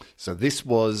 So this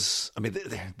was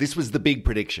the big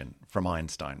prediction from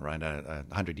Einstein, right,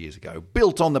 100 years ago,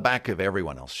 built on the back of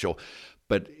everyone else, sure.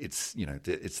 But it's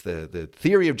the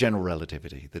theory of general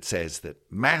relativity that says that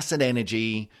mass and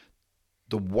energy,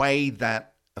 the way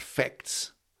that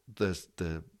affects the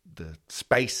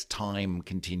space-time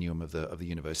continuum of the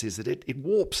universe is that it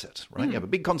warps it, right? You have a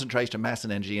big concentration of mass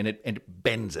and energy, and it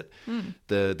bends it.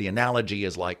 The analogy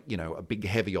is like a big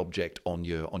heavy object on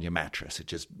your mattress. It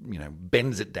just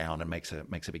bends it down and makes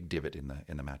a big divot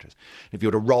in the mattress. If you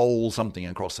were to roll something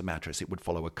across the mattress, it would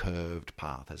follow a curved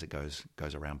path as it goes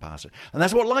around past it. And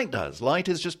that's what light does. Light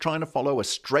is just trying to follow a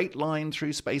straight line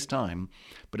through space-time.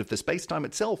 But if the space-time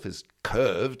itself is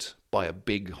curved by a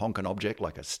big honking object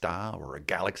like a star or a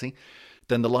galaxy,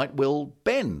 then the light will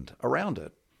bend around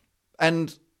it.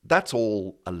 And that's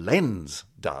all a lens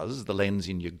does, the lens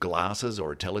in your glasses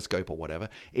or a telescope or whatever.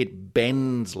 It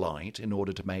bends light in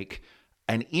order to make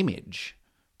an image,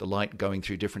 the light going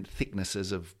through different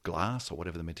thicknesses of glass or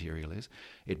whatever the material is.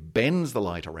 It bends the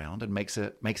light around and makes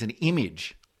an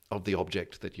image of the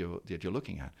object that you're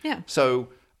looking at. Yeah. So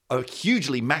a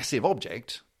hugely massive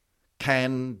object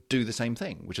can do the same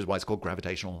thing, which is why it's called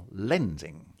gravitational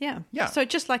lensing. Yeah. Yeah. So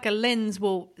just like a lens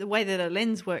the way that a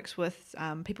lens works with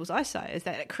people's eyesight is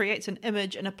that it creates an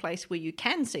image in a place where you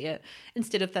can see it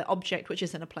instead of the object which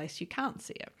is in a place you can't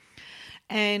see it.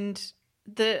 And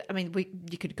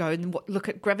you could go and look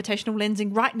at gravitational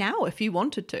lensing right now if you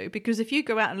wanted to, because if you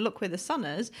go out and look where the sun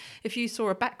is, if you saw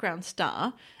a background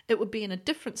star, it would be in a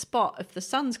different spot if the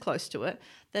sun's close to it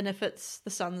than if the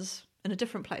sun's in a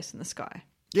different place in the sky.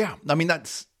 Yeah, I mean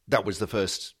that was the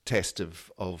first test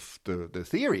of the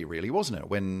theory, really, wasn't it?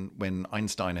 When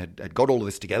Einstein had got all of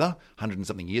this together 100 and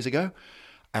something years ago,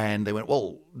 and they went,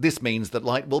 well, this means that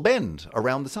light will bend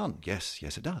around the sun. Yes,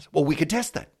 it does. Well, we could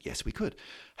test that. Yes, we could.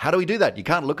 How do we do that? You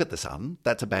can't look at the sun.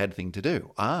 That's a bad thing to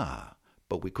do.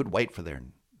 But we could wait for there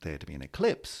to be an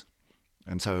eclipse.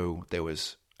 And so there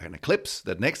was an eclipse,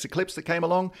 the next eclipse that came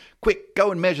along. Quick,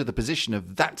 go and measure the position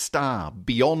of that star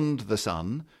beyond the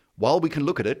sun while we can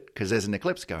look at it, because there's an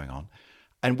eclipse going on,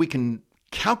 and we can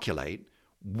calculate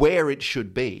where it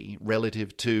should be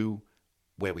relative to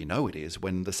where we know it is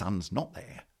when the sun's not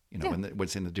there, when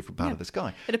it's in a different part of the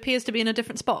sky. It appears to be in a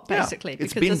different spot, basically,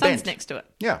 because been the sun's bent. next to it.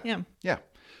 Yeah.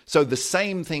 So the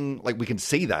same thing, like we can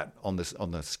see that on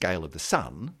the scale of the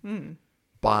sun,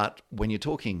 but when you're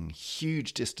talking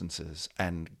huge distances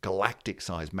and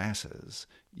galactic-sized masses,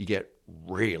 you get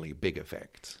really big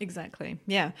effects. Exactly,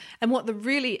 yeah. And what the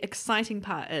really exciting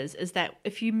part is that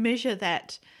if you measure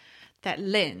that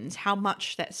lens, how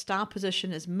much that star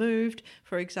position is moved,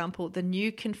 for example, then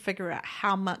you can figure out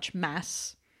how much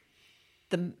mass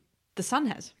the sun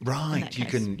has. Right.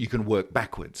 You can work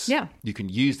backwards. Yeah. You can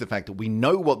use the fact that we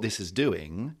know what this is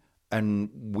doing and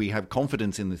we have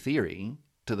confidence in the theory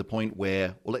to the point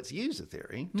where, well, let's use the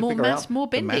theory to figure out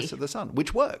the mass of the sun,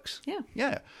 which works. Yeah.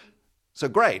 Yeah. So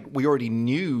great. We already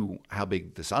knew how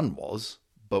big the sun was,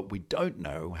 but we don't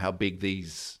know how big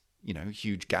these,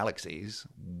 huge galaxies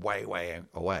way, way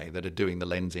away that are doing the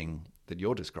lensing that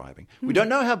you're describing. We don't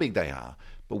know how big they are,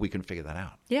 but we can figure that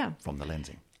out from the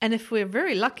lensing. And if we're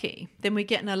very lucky, then we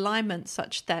get an alignment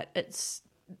such that it's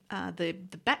the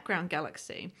background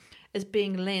galaxy is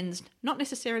being lensed not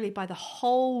necessarily by the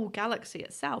whole galaxy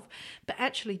itself, but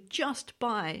actually just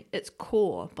by its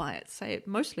core,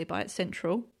 mostly by its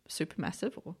central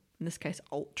supermassive, or in this case,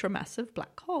 ultramassive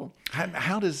black hole.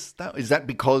 How does that? Is that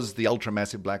because the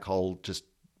ultramassive black hole just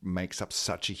makes up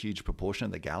such a huge proportion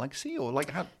of the galaxy, or like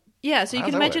how? Yeah, so you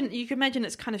can imagine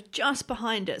it's kind of just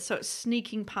behind it, so it's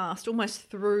sneaking past, almost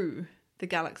through the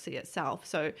galaxy itself.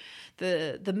 So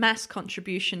the mass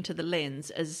contribution to the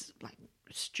lens is like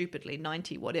stupidly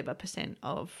 90%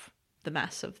 of the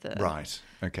mass of the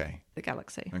the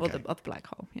galaxy or of the black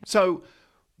hole. Yeah. So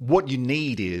what you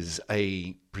need is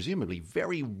a presumably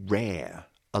very rare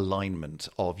alignment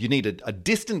of, you need a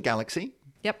distant galaxy.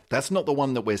 Yep. That's not the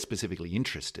one that we're specifically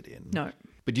interested in. No.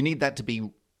 But you need that to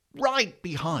be right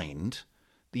behind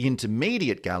the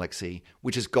intermediate galaxy,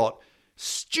 which has got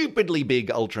stupidly big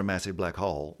ultramassive black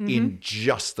hole in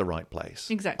just the right place.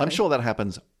 Exactly. I'm sure that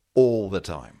happens all the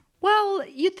time. Well,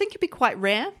 you'd think it'd be quite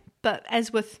rare, but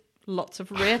as with lots of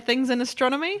rare things in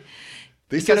astronomy,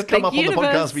 this has come up on the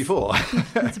podcast before.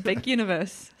 It's a big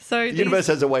universe. So the universe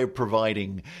has a way of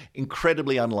providing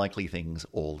incredibly unlikely things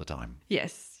all the time.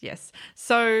 Yes.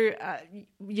 So,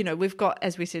 we've got,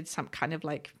 as we said, some kind of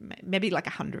maybe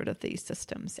 100 of these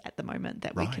systems at the moment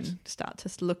that we can start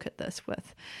to look at this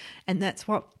with. And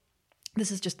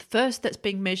this is just the first that's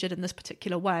being measured in this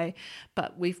particular way,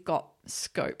 but we've got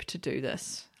scope to do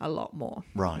this a lot more,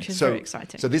 which is very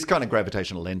exciting. So this kind of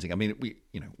gravitational lensing, I mean,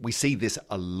 we see this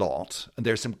a lot, and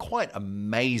there are some quite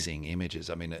amazing images.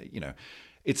 I mean,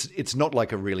 it's not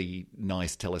like a really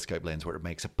nice telescope lens where it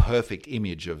makes a perfect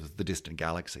image of the distant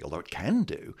galaxy, although it can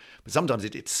do. But sometimes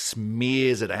it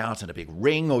smears it out in a big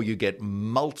ring, or you get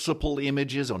multiple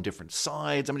images on different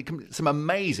sides. I mean, some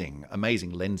amazing,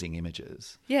 amazing lensing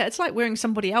images. Yeah, it's like wearing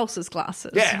somebody else's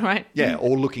glasses, right? Yeah,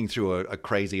 or looking through a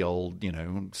crazy old,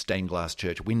 stained glass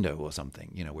church window or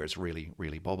something, where it's really,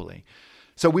 really bobbly.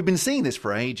 So we've been seeing this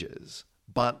for ages,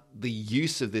 but the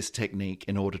use of this technique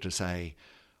in order to say,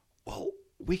 well,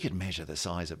 we could measure the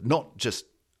size of not just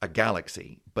a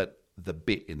galaxy, but the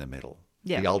bit in the middle,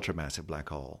 the ultramassive black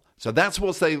hole. So that's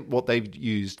what they've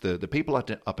used, the people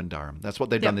up in Durham. That's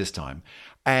what they've done this time.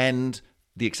 And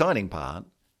the exciting part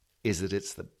is that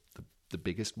it's the the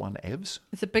biggest one evs.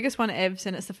 It's the biggest one evs,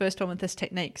 and it's the first one with this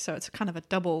technique. So it's kind of a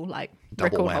double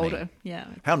record whammy. holder. Yeah.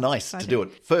 How nice to do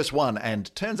it. First one,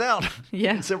 and turns out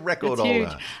it's a record it's holder.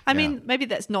 Huge. I mean, maybe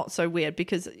that's not so weird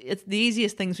because it's the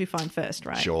easiest things we find first,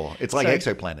 right? Sure. It's like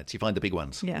exoplanets. You find the big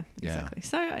ones. Yeah, exactly.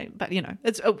 So, but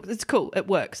it's cool. It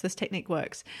works. This technique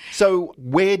works. So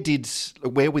where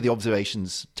were the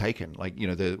observations taken? Like,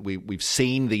 we've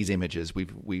seen these images.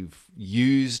 We've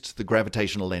used the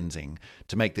gravitational lensing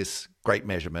to make this great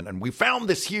measurement, and we found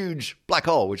this huge black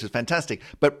hole, which is fantastic.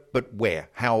 But where?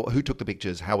 How? Who took the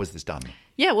pictures? How was this done?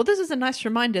 Yeah, well, this is a nice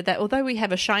reminder that although we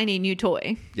have a shiny new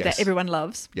toy that everyone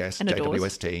loves and adores,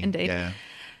 JWST, indeed, yeah.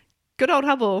 Good old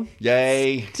Hubble.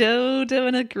 Yay. Still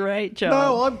doing a great job.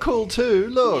 No, I'm cool too.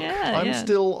 Look, I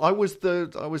was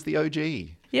the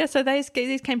OG. Yeah, so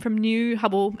these came from new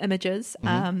Hubble images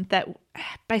that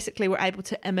basically were able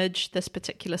to image this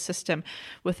particular system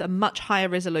with a much higher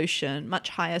resolution, much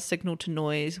higher signal to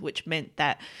noise, which meant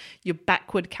that your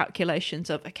backward calculations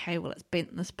of, okay, well, it's bent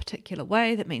in this particular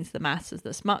way, that means the mass is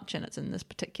this much and it's in this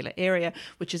particular area,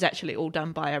 which is actually all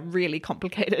done by a really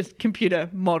complicated computer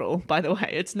model, by the way.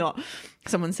 It's not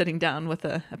someone sitting down with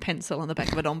a pencil on the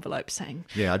back of an envelope saying,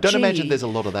 yeah, I don't imagine there's a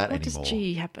lot of that what anymore. What does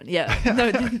G happen? Yeah.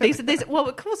 No, these well,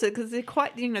 of course, because they're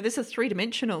quite, this is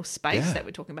three-dimensional space that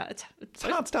we're talking about. It's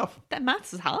hard stuff. That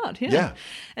maths is hard, yeah.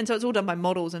 And so it's all done by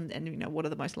models and what are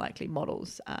the most likely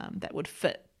models that would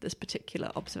fit this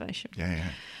particular observation.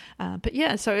 But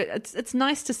yeah, so it's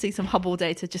nice to see some Hubble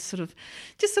data just sort of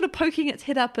poking its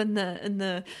head up in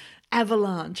the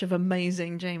avalanche of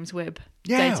amazing James Webb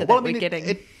data that we're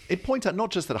getting. It points out not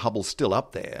just that Hubble's still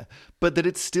up there, but that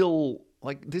it's still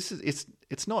like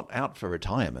it's not out for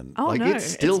retirement. Oh, no, it's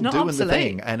still it's not doing obsolete. the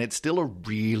thing, and it's still a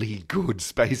really good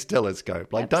space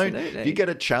telescope. Like, if you get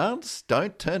a chance,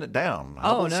 don't turn it down.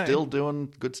 Hubble's still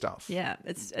doing good stuff. Yeah,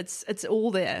 it's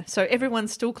all there. So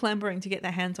everyone's still clamoring to get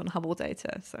their hands on Hubble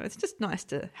data. So it's just nice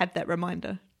to have that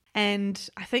reminder. And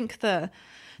I think the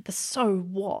so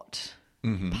what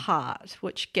part,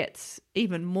 which gets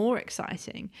even more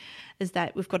exciting, is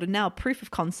that we've got now proof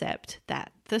of concept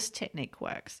that this technique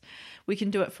works. We can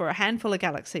do it for a handful of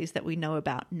galaxies that we know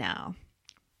about now.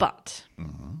 But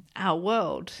our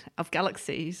world of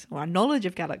galaxies, or our knowledge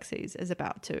of galaxies, is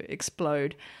about to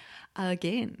explode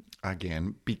again.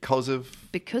 Because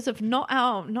of not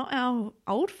our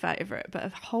old favorite, but a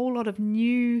whole lot of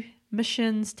new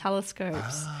missions,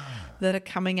 telescopes that are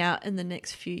coming out in the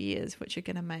next few years, which are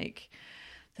going to make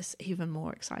this even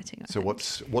more exciting. I think.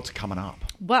 What's coming up?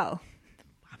 Well,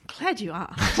 I'm glad you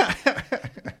asked.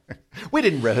 We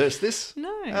didn't rehearse this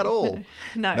at all.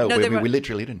 No, we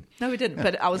literally didn't. No, we didn't.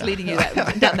 But I was leading you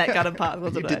down that garden path,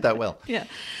 wasn't You I? did that well. Yeah.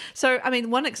 So, I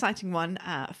mean, one exciting one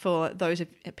for those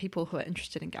people who are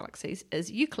interested in galaxies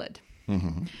is Euclid.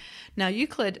 Mm-hmm. Now,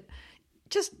 Euclid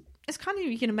it's kind of,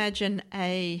 you can imagine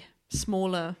a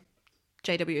smaller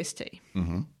JWST.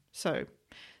 Mm-hmm. So,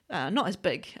 not as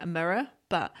big a mirror,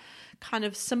 but kind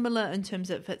of similar in terms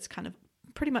of it's kind of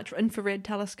pretty much infrared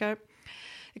telescope.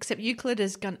 Except Euclid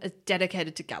is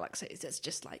dedicated to galaxies. It's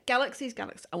just like galaxies.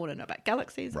 I want to know about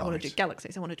galaxies. Right. I want to do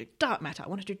galaxies. I want to do dark matter. I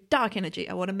want to do dark energy.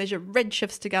 I want to measure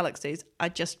redshifts to galaxies. I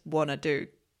just want to do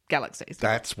galaxies.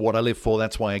 That's what I live for.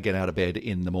 That's why I get out of bed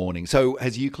in the morning. So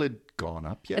has Euclid gone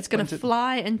up yet? It's going to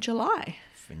fly in July.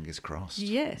 Fingers crossed.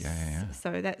 Yes. Yeah.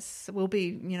 So we'll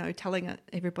be, telling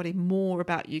everybody more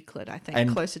about Euclid, I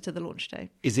think, closer to the launch date.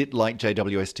 Is it like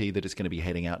JWST that it's going to be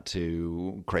heading out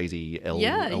to crazy L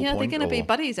Yeah, L they're going to be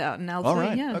buddies out in L3. All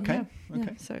right. Yeah, okay. Yeah.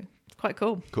 So it's quite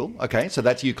cool. Cool. Okay. So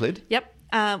that's Euclid.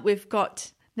 Yep. We've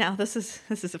got, now this is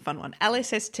a fun one,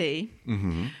 LSST,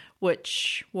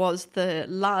 which was the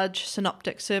Large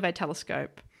Synoptic Survey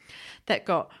Telescope that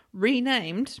got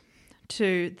renamed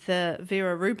to the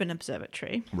Vera Rubin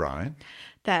Observatory. Right.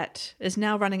 That is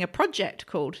now running a project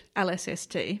called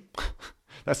LSST.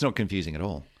 That's not confusing at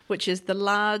all. Which is the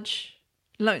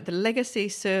legacy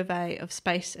survey of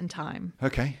space and time.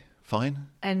 Okay, fine.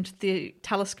 And the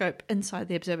telescope inside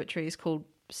the observatory is called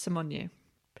Simoniu.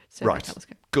 Right.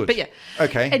 Telescope. Good. But yeah.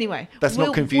 Okay. Anyway. That's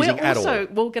not confusing at all.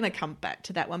 We're going to come back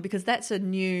to that one because that's a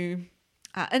new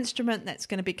instrument that's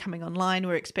going to be coming online.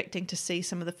 We're expecting to see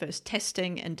some of the first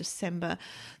testing in December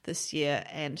this year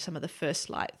and some of the first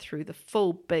light through the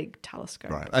full big telescope.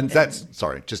 Right. And that's,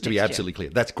 just to be absolutely clear,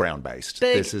 that's ground-based.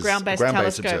 Big this is ground-based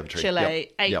telescope, observatory.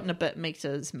 Chile, 8 and a bit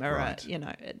meters mirror, Right.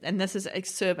 and this is a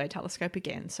survey telescope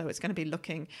again. So it's going to be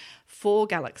looking for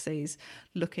galaxies,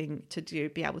 looking to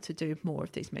be able to do more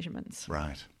of these measurements.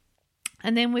 Right.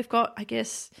 And then we've got, I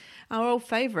guess, our old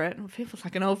favourite, it feels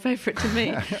like an old favourite to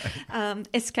me,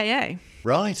 SKA.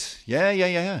 Right. Yeah.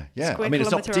 Square I mean,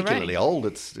 it's not kilometre particularly array. old.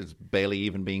 It's barely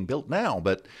even being built now,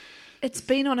 but It's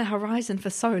been on a horizon for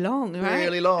so long, right?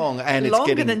 really long. And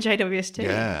Longer it's getting, than JWST.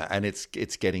 Yeah, and it's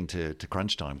getting to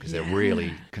crunch time because they're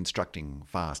really constructing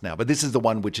fast now. But this is the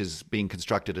one which is being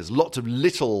constructed as lots of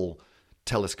little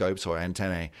telescopes or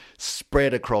antennae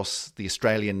spread across the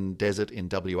Australian desert in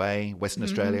WA, Western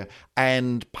Australia,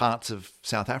 and parts of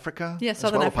South Africa. Yeah, as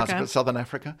Southern well, Africa. Parts of Southern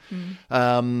Africa.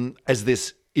 As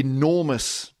this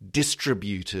enormous,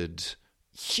 distributed,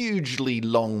 hugely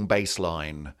long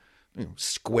baseline,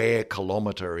 square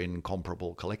kilometre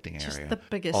incomparable collecting area. Just the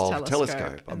biggest of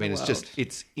telescope I in mean, the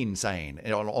it's insane.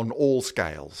 On all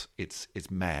scales, it's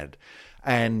mad.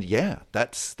 And yeah,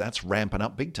 that's ramping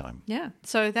up big time. Yeah,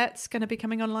 so that's going to be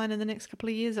coming online in the next couple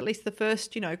of years, at least the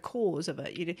first, cores of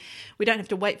it. We don't have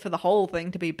to wait for the whole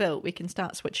thing to be built. We can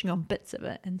start switching on bits of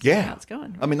it and see how it's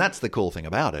going. I mean, that's the cool thing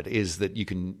about it is that you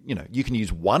can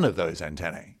use one of those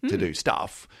antennae to do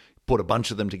stuff. Put a bunch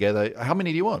of them together. How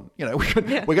many do you want? We're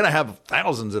going to have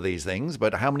thousands of these things,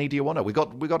 but how many do you want? We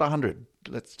got 100.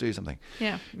 Let's do something.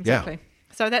 Yeah, exactly.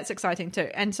 Yeah. So that's exciting too.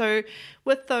 And so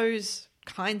with those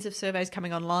kinds of surveys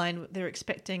coming online, they're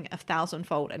expecting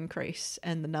 1,000-fold increase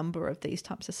in the number of these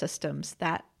types of systems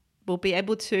that will be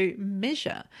able to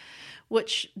measure,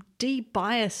 which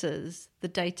de-biases the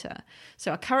data.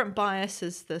 So our current bias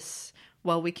is this,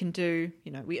 well, we can do,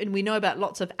 we know about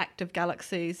lots of active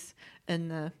galaxies in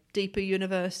the deeper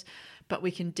universe, but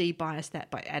we can de-bias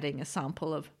that by adding a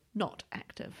sample of not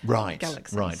active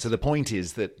galaxies. Right. So the point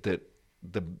is that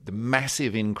the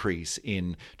massive increase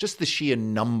in just the sheer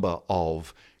number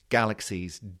of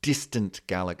galaxies, distant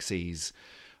galaxies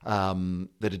that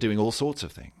are doing all sorts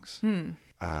of things,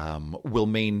 will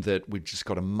mean that we've just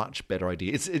got a much better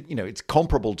idea. It's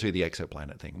comparable to the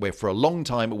exoplanet thing, where for a long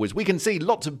time it was we can see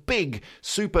lots of big,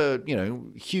 super,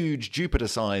 huge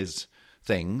Jupiter-sized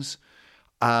things.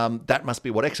 That must be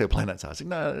what exoplanets are. So,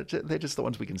 no, they're just the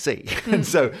ones we can see. And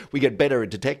so we get better at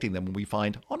detecting them when we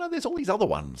find, oh no, there's all these other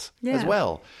ones as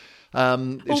well.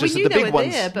 It's just we knew the they big were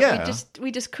ones, there, but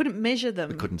we just couldn't measure them.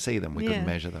 We couldn't see them. We couldn't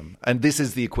measure them. And this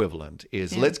is the equivalent,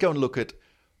 let's go and look at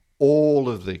all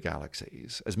of the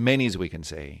galaxies, as many as we can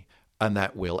see, and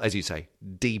that will, as you say,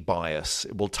 de-bias.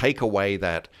 It will take away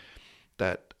that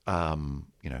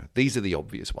these are the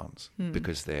obvious ones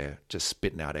because they're just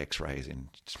spitting out X-rays in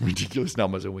ridiculous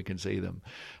numbers and we can see them.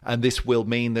 And this will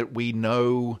mean that we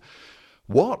know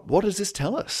what does this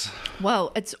tell us?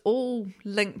 Well, it's all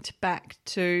linked back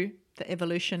to the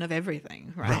evolution of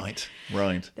everything, right?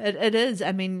 Right. It is.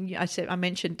 I mean, I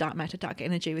mentioned dark matter, dark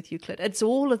energy with Euclid. It's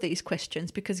all of these questions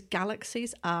because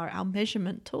galaxies are our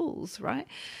measurement tools, right?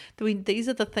 These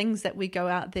are the things that we go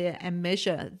out there and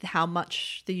measure how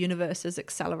much the universe is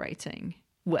accelerating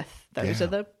with. Those are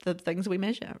the things we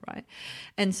measure, right?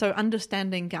 And so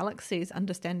understanding galaxies,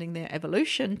 understanding their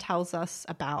evolution tells us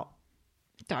about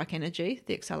dark energy,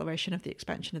 the acceleration of the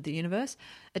expansion of the universe.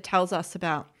 It tells us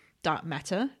about dark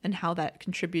matter and how that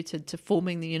contributed to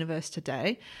forming the universe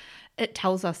today. It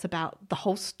tells us about the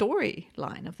whole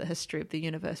storyline of the history of the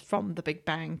universe from the Big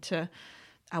Bang to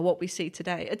what we see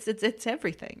today. It's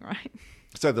everything, right?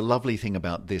 So the lovely thing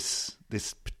about this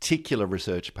particular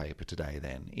research paper today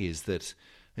then is that,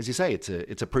 as you say, it's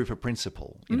a proof of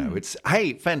principle. It's,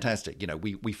 hey, fantastic.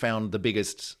 We found the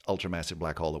biggest ultramassive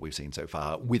black hole that we've seen so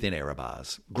far within error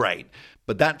bars. Great.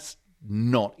 But that's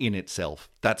not in itself.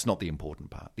 That's not the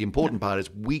important part. The important part is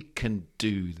we can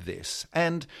do this.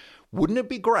 And wouldn't it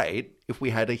be great if we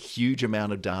had a huge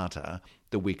amount of data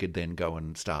that we could then go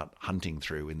and start hunting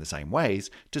through in the same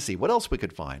ways to see what else we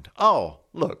could find? Oh,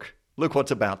 look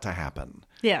what's about to happen.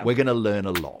 Yeah. We're going to learn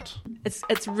a lot.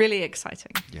 It's really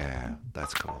exciting. Yeah,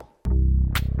 that's cool.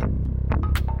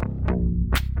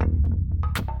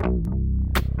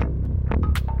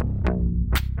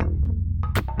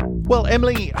 Well,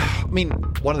 Emily, I mean,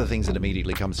 one of the things that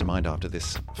immediately comes to mind after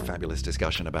this fabulous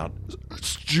discussion about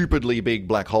stupidly big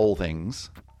black hole things,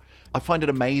 I find it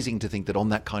amazing to think that on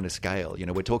that kind of scale,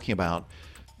 we're talking about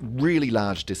really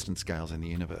large distance scales in the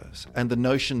universe. And the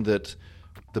notion that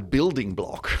the building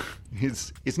block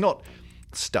is not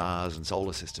stars and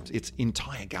solar systems, it's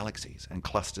entire galaxies and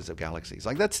clusters of galaxies.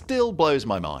 Like, that still blows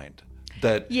my mind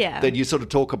that you sort of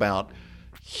talk about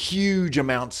huge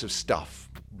amounts of stuff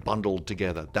bundled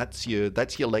together. That's your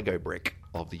Lego brick.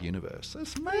 of the universe.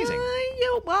 That's amazing.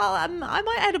 I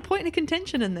might add a point of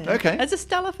contention in there. Okay. As a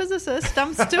stellar physicist,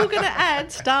 I'm still going to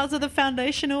add stars are the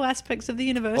foundational aspects of the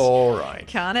universe. All right.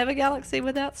 Can't have a galaxy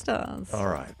without stars. All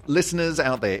right. Listeners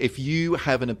out there, if you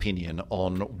have an opinion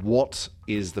on what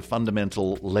is the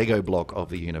fundamental Lego block of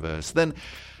the universe, then,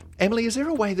 Emily, is there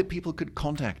a way that people could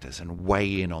contact us and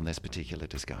weigh in on this particular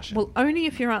discussion? Well, only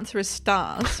if your answer is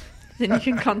stars. Then you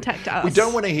can contact us. We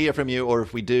don't want to hear from you, or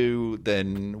if we do,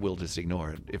 then we'll just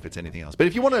ignore it if it's anything else. But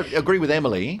if you want to agree with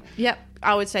Emily... Yep,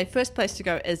 I would say first place to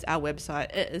go is our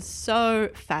website. It is so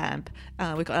fab.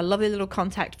 We've got a lovely little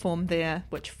contact form there,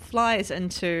 which flies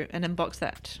into an inbox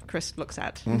that Chris looks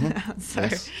at. Mm-hmm. So,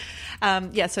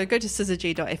 yes. So go to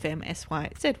syzygy.fm,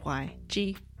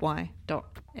 syzygy.fm.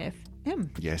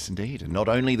 Yes, indeed. And not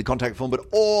only the contact form, but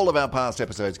all of our past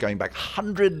episodes going back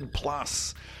 100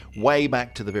 plus, way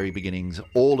back to the very beginnings.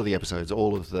 All of the episodes,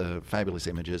 all of the fabulous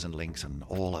images and links and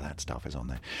all of that stuff is on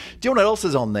there. Do you know what else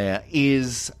is on there?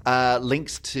 Is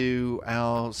links to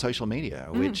our social media,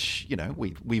 which,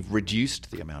 we've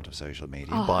reduced the amount of social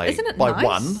media by nice?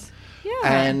 one. Yeah.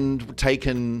 And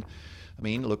taken... I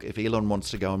mean, look, if Elon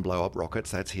wants to go and blow up rockets,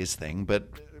 that's his thing. But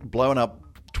blowing up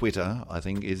Twitter, I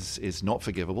think, is not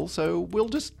forgivable. So we'll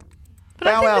just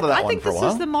bow out of that one for a while. I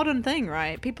think this is the modern thing,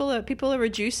 right? People are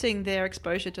reducing their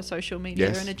exposure to social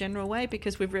media in a general way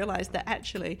because we've realised that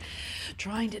actually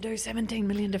trying to do 17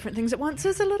 million different things at once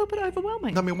is a little bit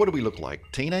overwhelming. I mean, what do we look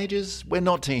like? Teenagers? We're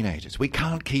not teenagers. We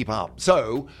can't keep up.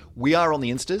 So we are on the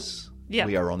Instas. Yep.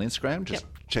 We are on Instagram. Just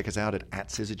check us out at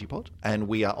 @syzygypod. And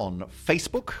we are on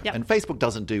Facebook. Yep. And Facebook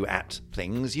doesn't do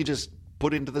 @things. You just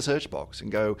put into the search box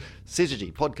and go,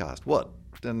 Syzygy podcast, what?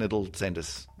 And it'll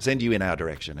send you in our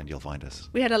direction and you'll find us.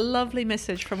 We had a lovely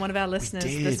message from one of our listeners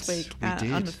this week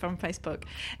from Facebook,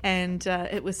 and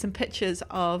it was some pictures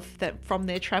from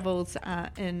their travels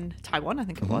in Taiwan, I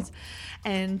think it was,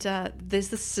 and there's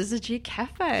the Syzygy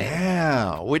Cafe.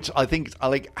 Yeah, which I think,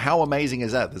 how amazing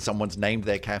is that someone's named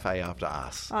their cafe after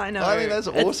us? I know. I think that's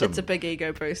awesome. It's a big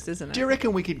ego boost, isn't it? Do you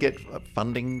reckon we could get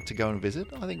funding to go and visit?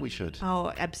 I think we should.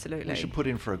 Oh, absolutely. We should put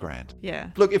in for $1,000.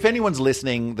 Yeah. Look, if anyone's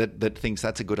listening that thinks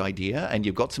that's a good idea and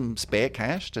you've got some spare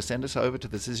cash to send us over to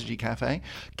the Syzygy Cafe,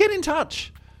 get in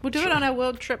touch. We'll do it on our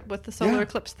world trip with the solar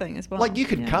eclipse thing as well. You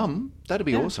could come. That'd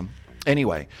be awesome.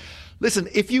 Anyway, listen,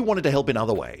 if you wanted to help in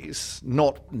other ways,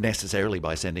 not necessarily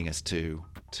by sending us to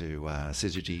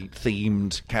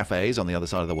Syzygy-themed cafes on the other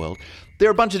side of the world, there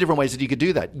are a bunch of different ways that you could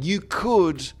do that. You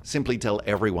could simply tell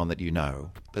everyone that you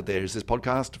know that there's this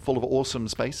podcast full of awesome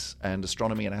space and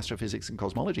astronomy and astrophysics and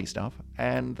cosmology stuff,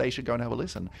 and they should go and have a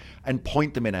listen and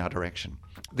point them in our direction.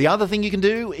 The other thing you can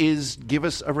do is give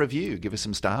us a review, give us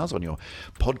some stars on your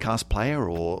podcast player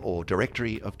or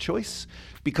directory of choice,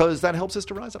 because that helps us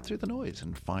to rise up through the noise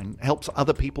and helps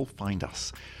other people find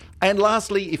us. And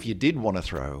lastly, if you did want to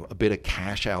throw a bit of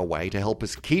cash our way to help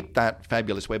us keep that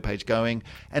fabulous webpage going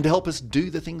and to help us do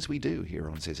the things we do here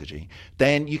on Syzygy,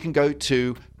 then you can go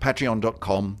to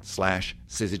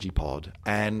patreon.com/syzygypod.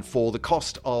 And for the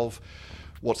cost of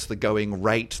what's the going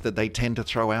rate that they tend to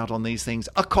throw out on these things,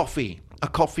 a coffee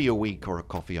a week or a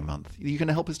coffee a month, you can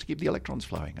help us to keep the electrons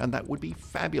flowing. And that would be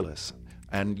fabulous.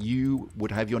 And you would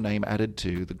have your name added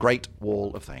to the Great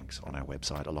Wall of Thanks on our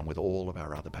website, along with all of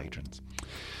our other patrons.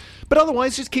 But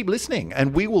otherwise, just keep listening.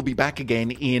 And we will be back again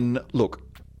in,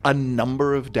 a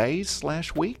number of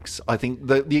days/weeks. I think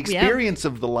the experience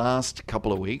of the last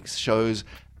couple of weeks shows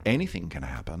anything can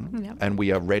happen. And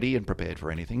we are ready and prepared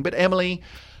for anything. But Emily,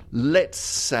 let's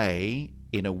say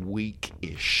in a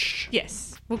week-ish.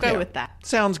 Yes, we'll go with that.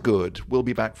 Sounds good. We'll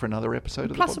be back for another episode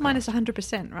of the podcast. Plus or minus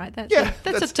 100%, right?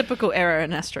 That's a typical error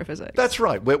in astrophysics. That's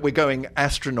right. We're going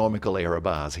astronomical error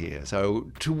bars here.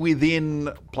 So to within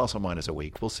plus or minus a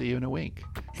week. We'll see you in a week.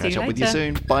 Catch up with you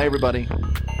soon. Bye, everybody.